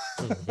social.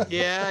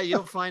 Yeah,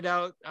 you'll find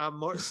out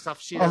more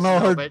stuff she doesn't know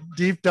her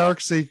deep,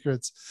 dark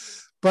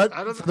secrets. But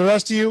for the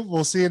rest of you,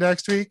 we'll see you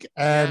next week.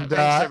 And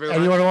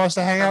anyone who wants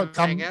to hang out,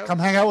 come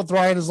hang out with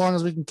Ryan as long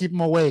as we can keep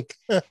him awake.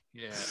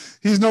 Yeah.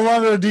 He's no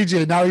longer a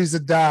DJ. Now he's a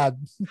dad.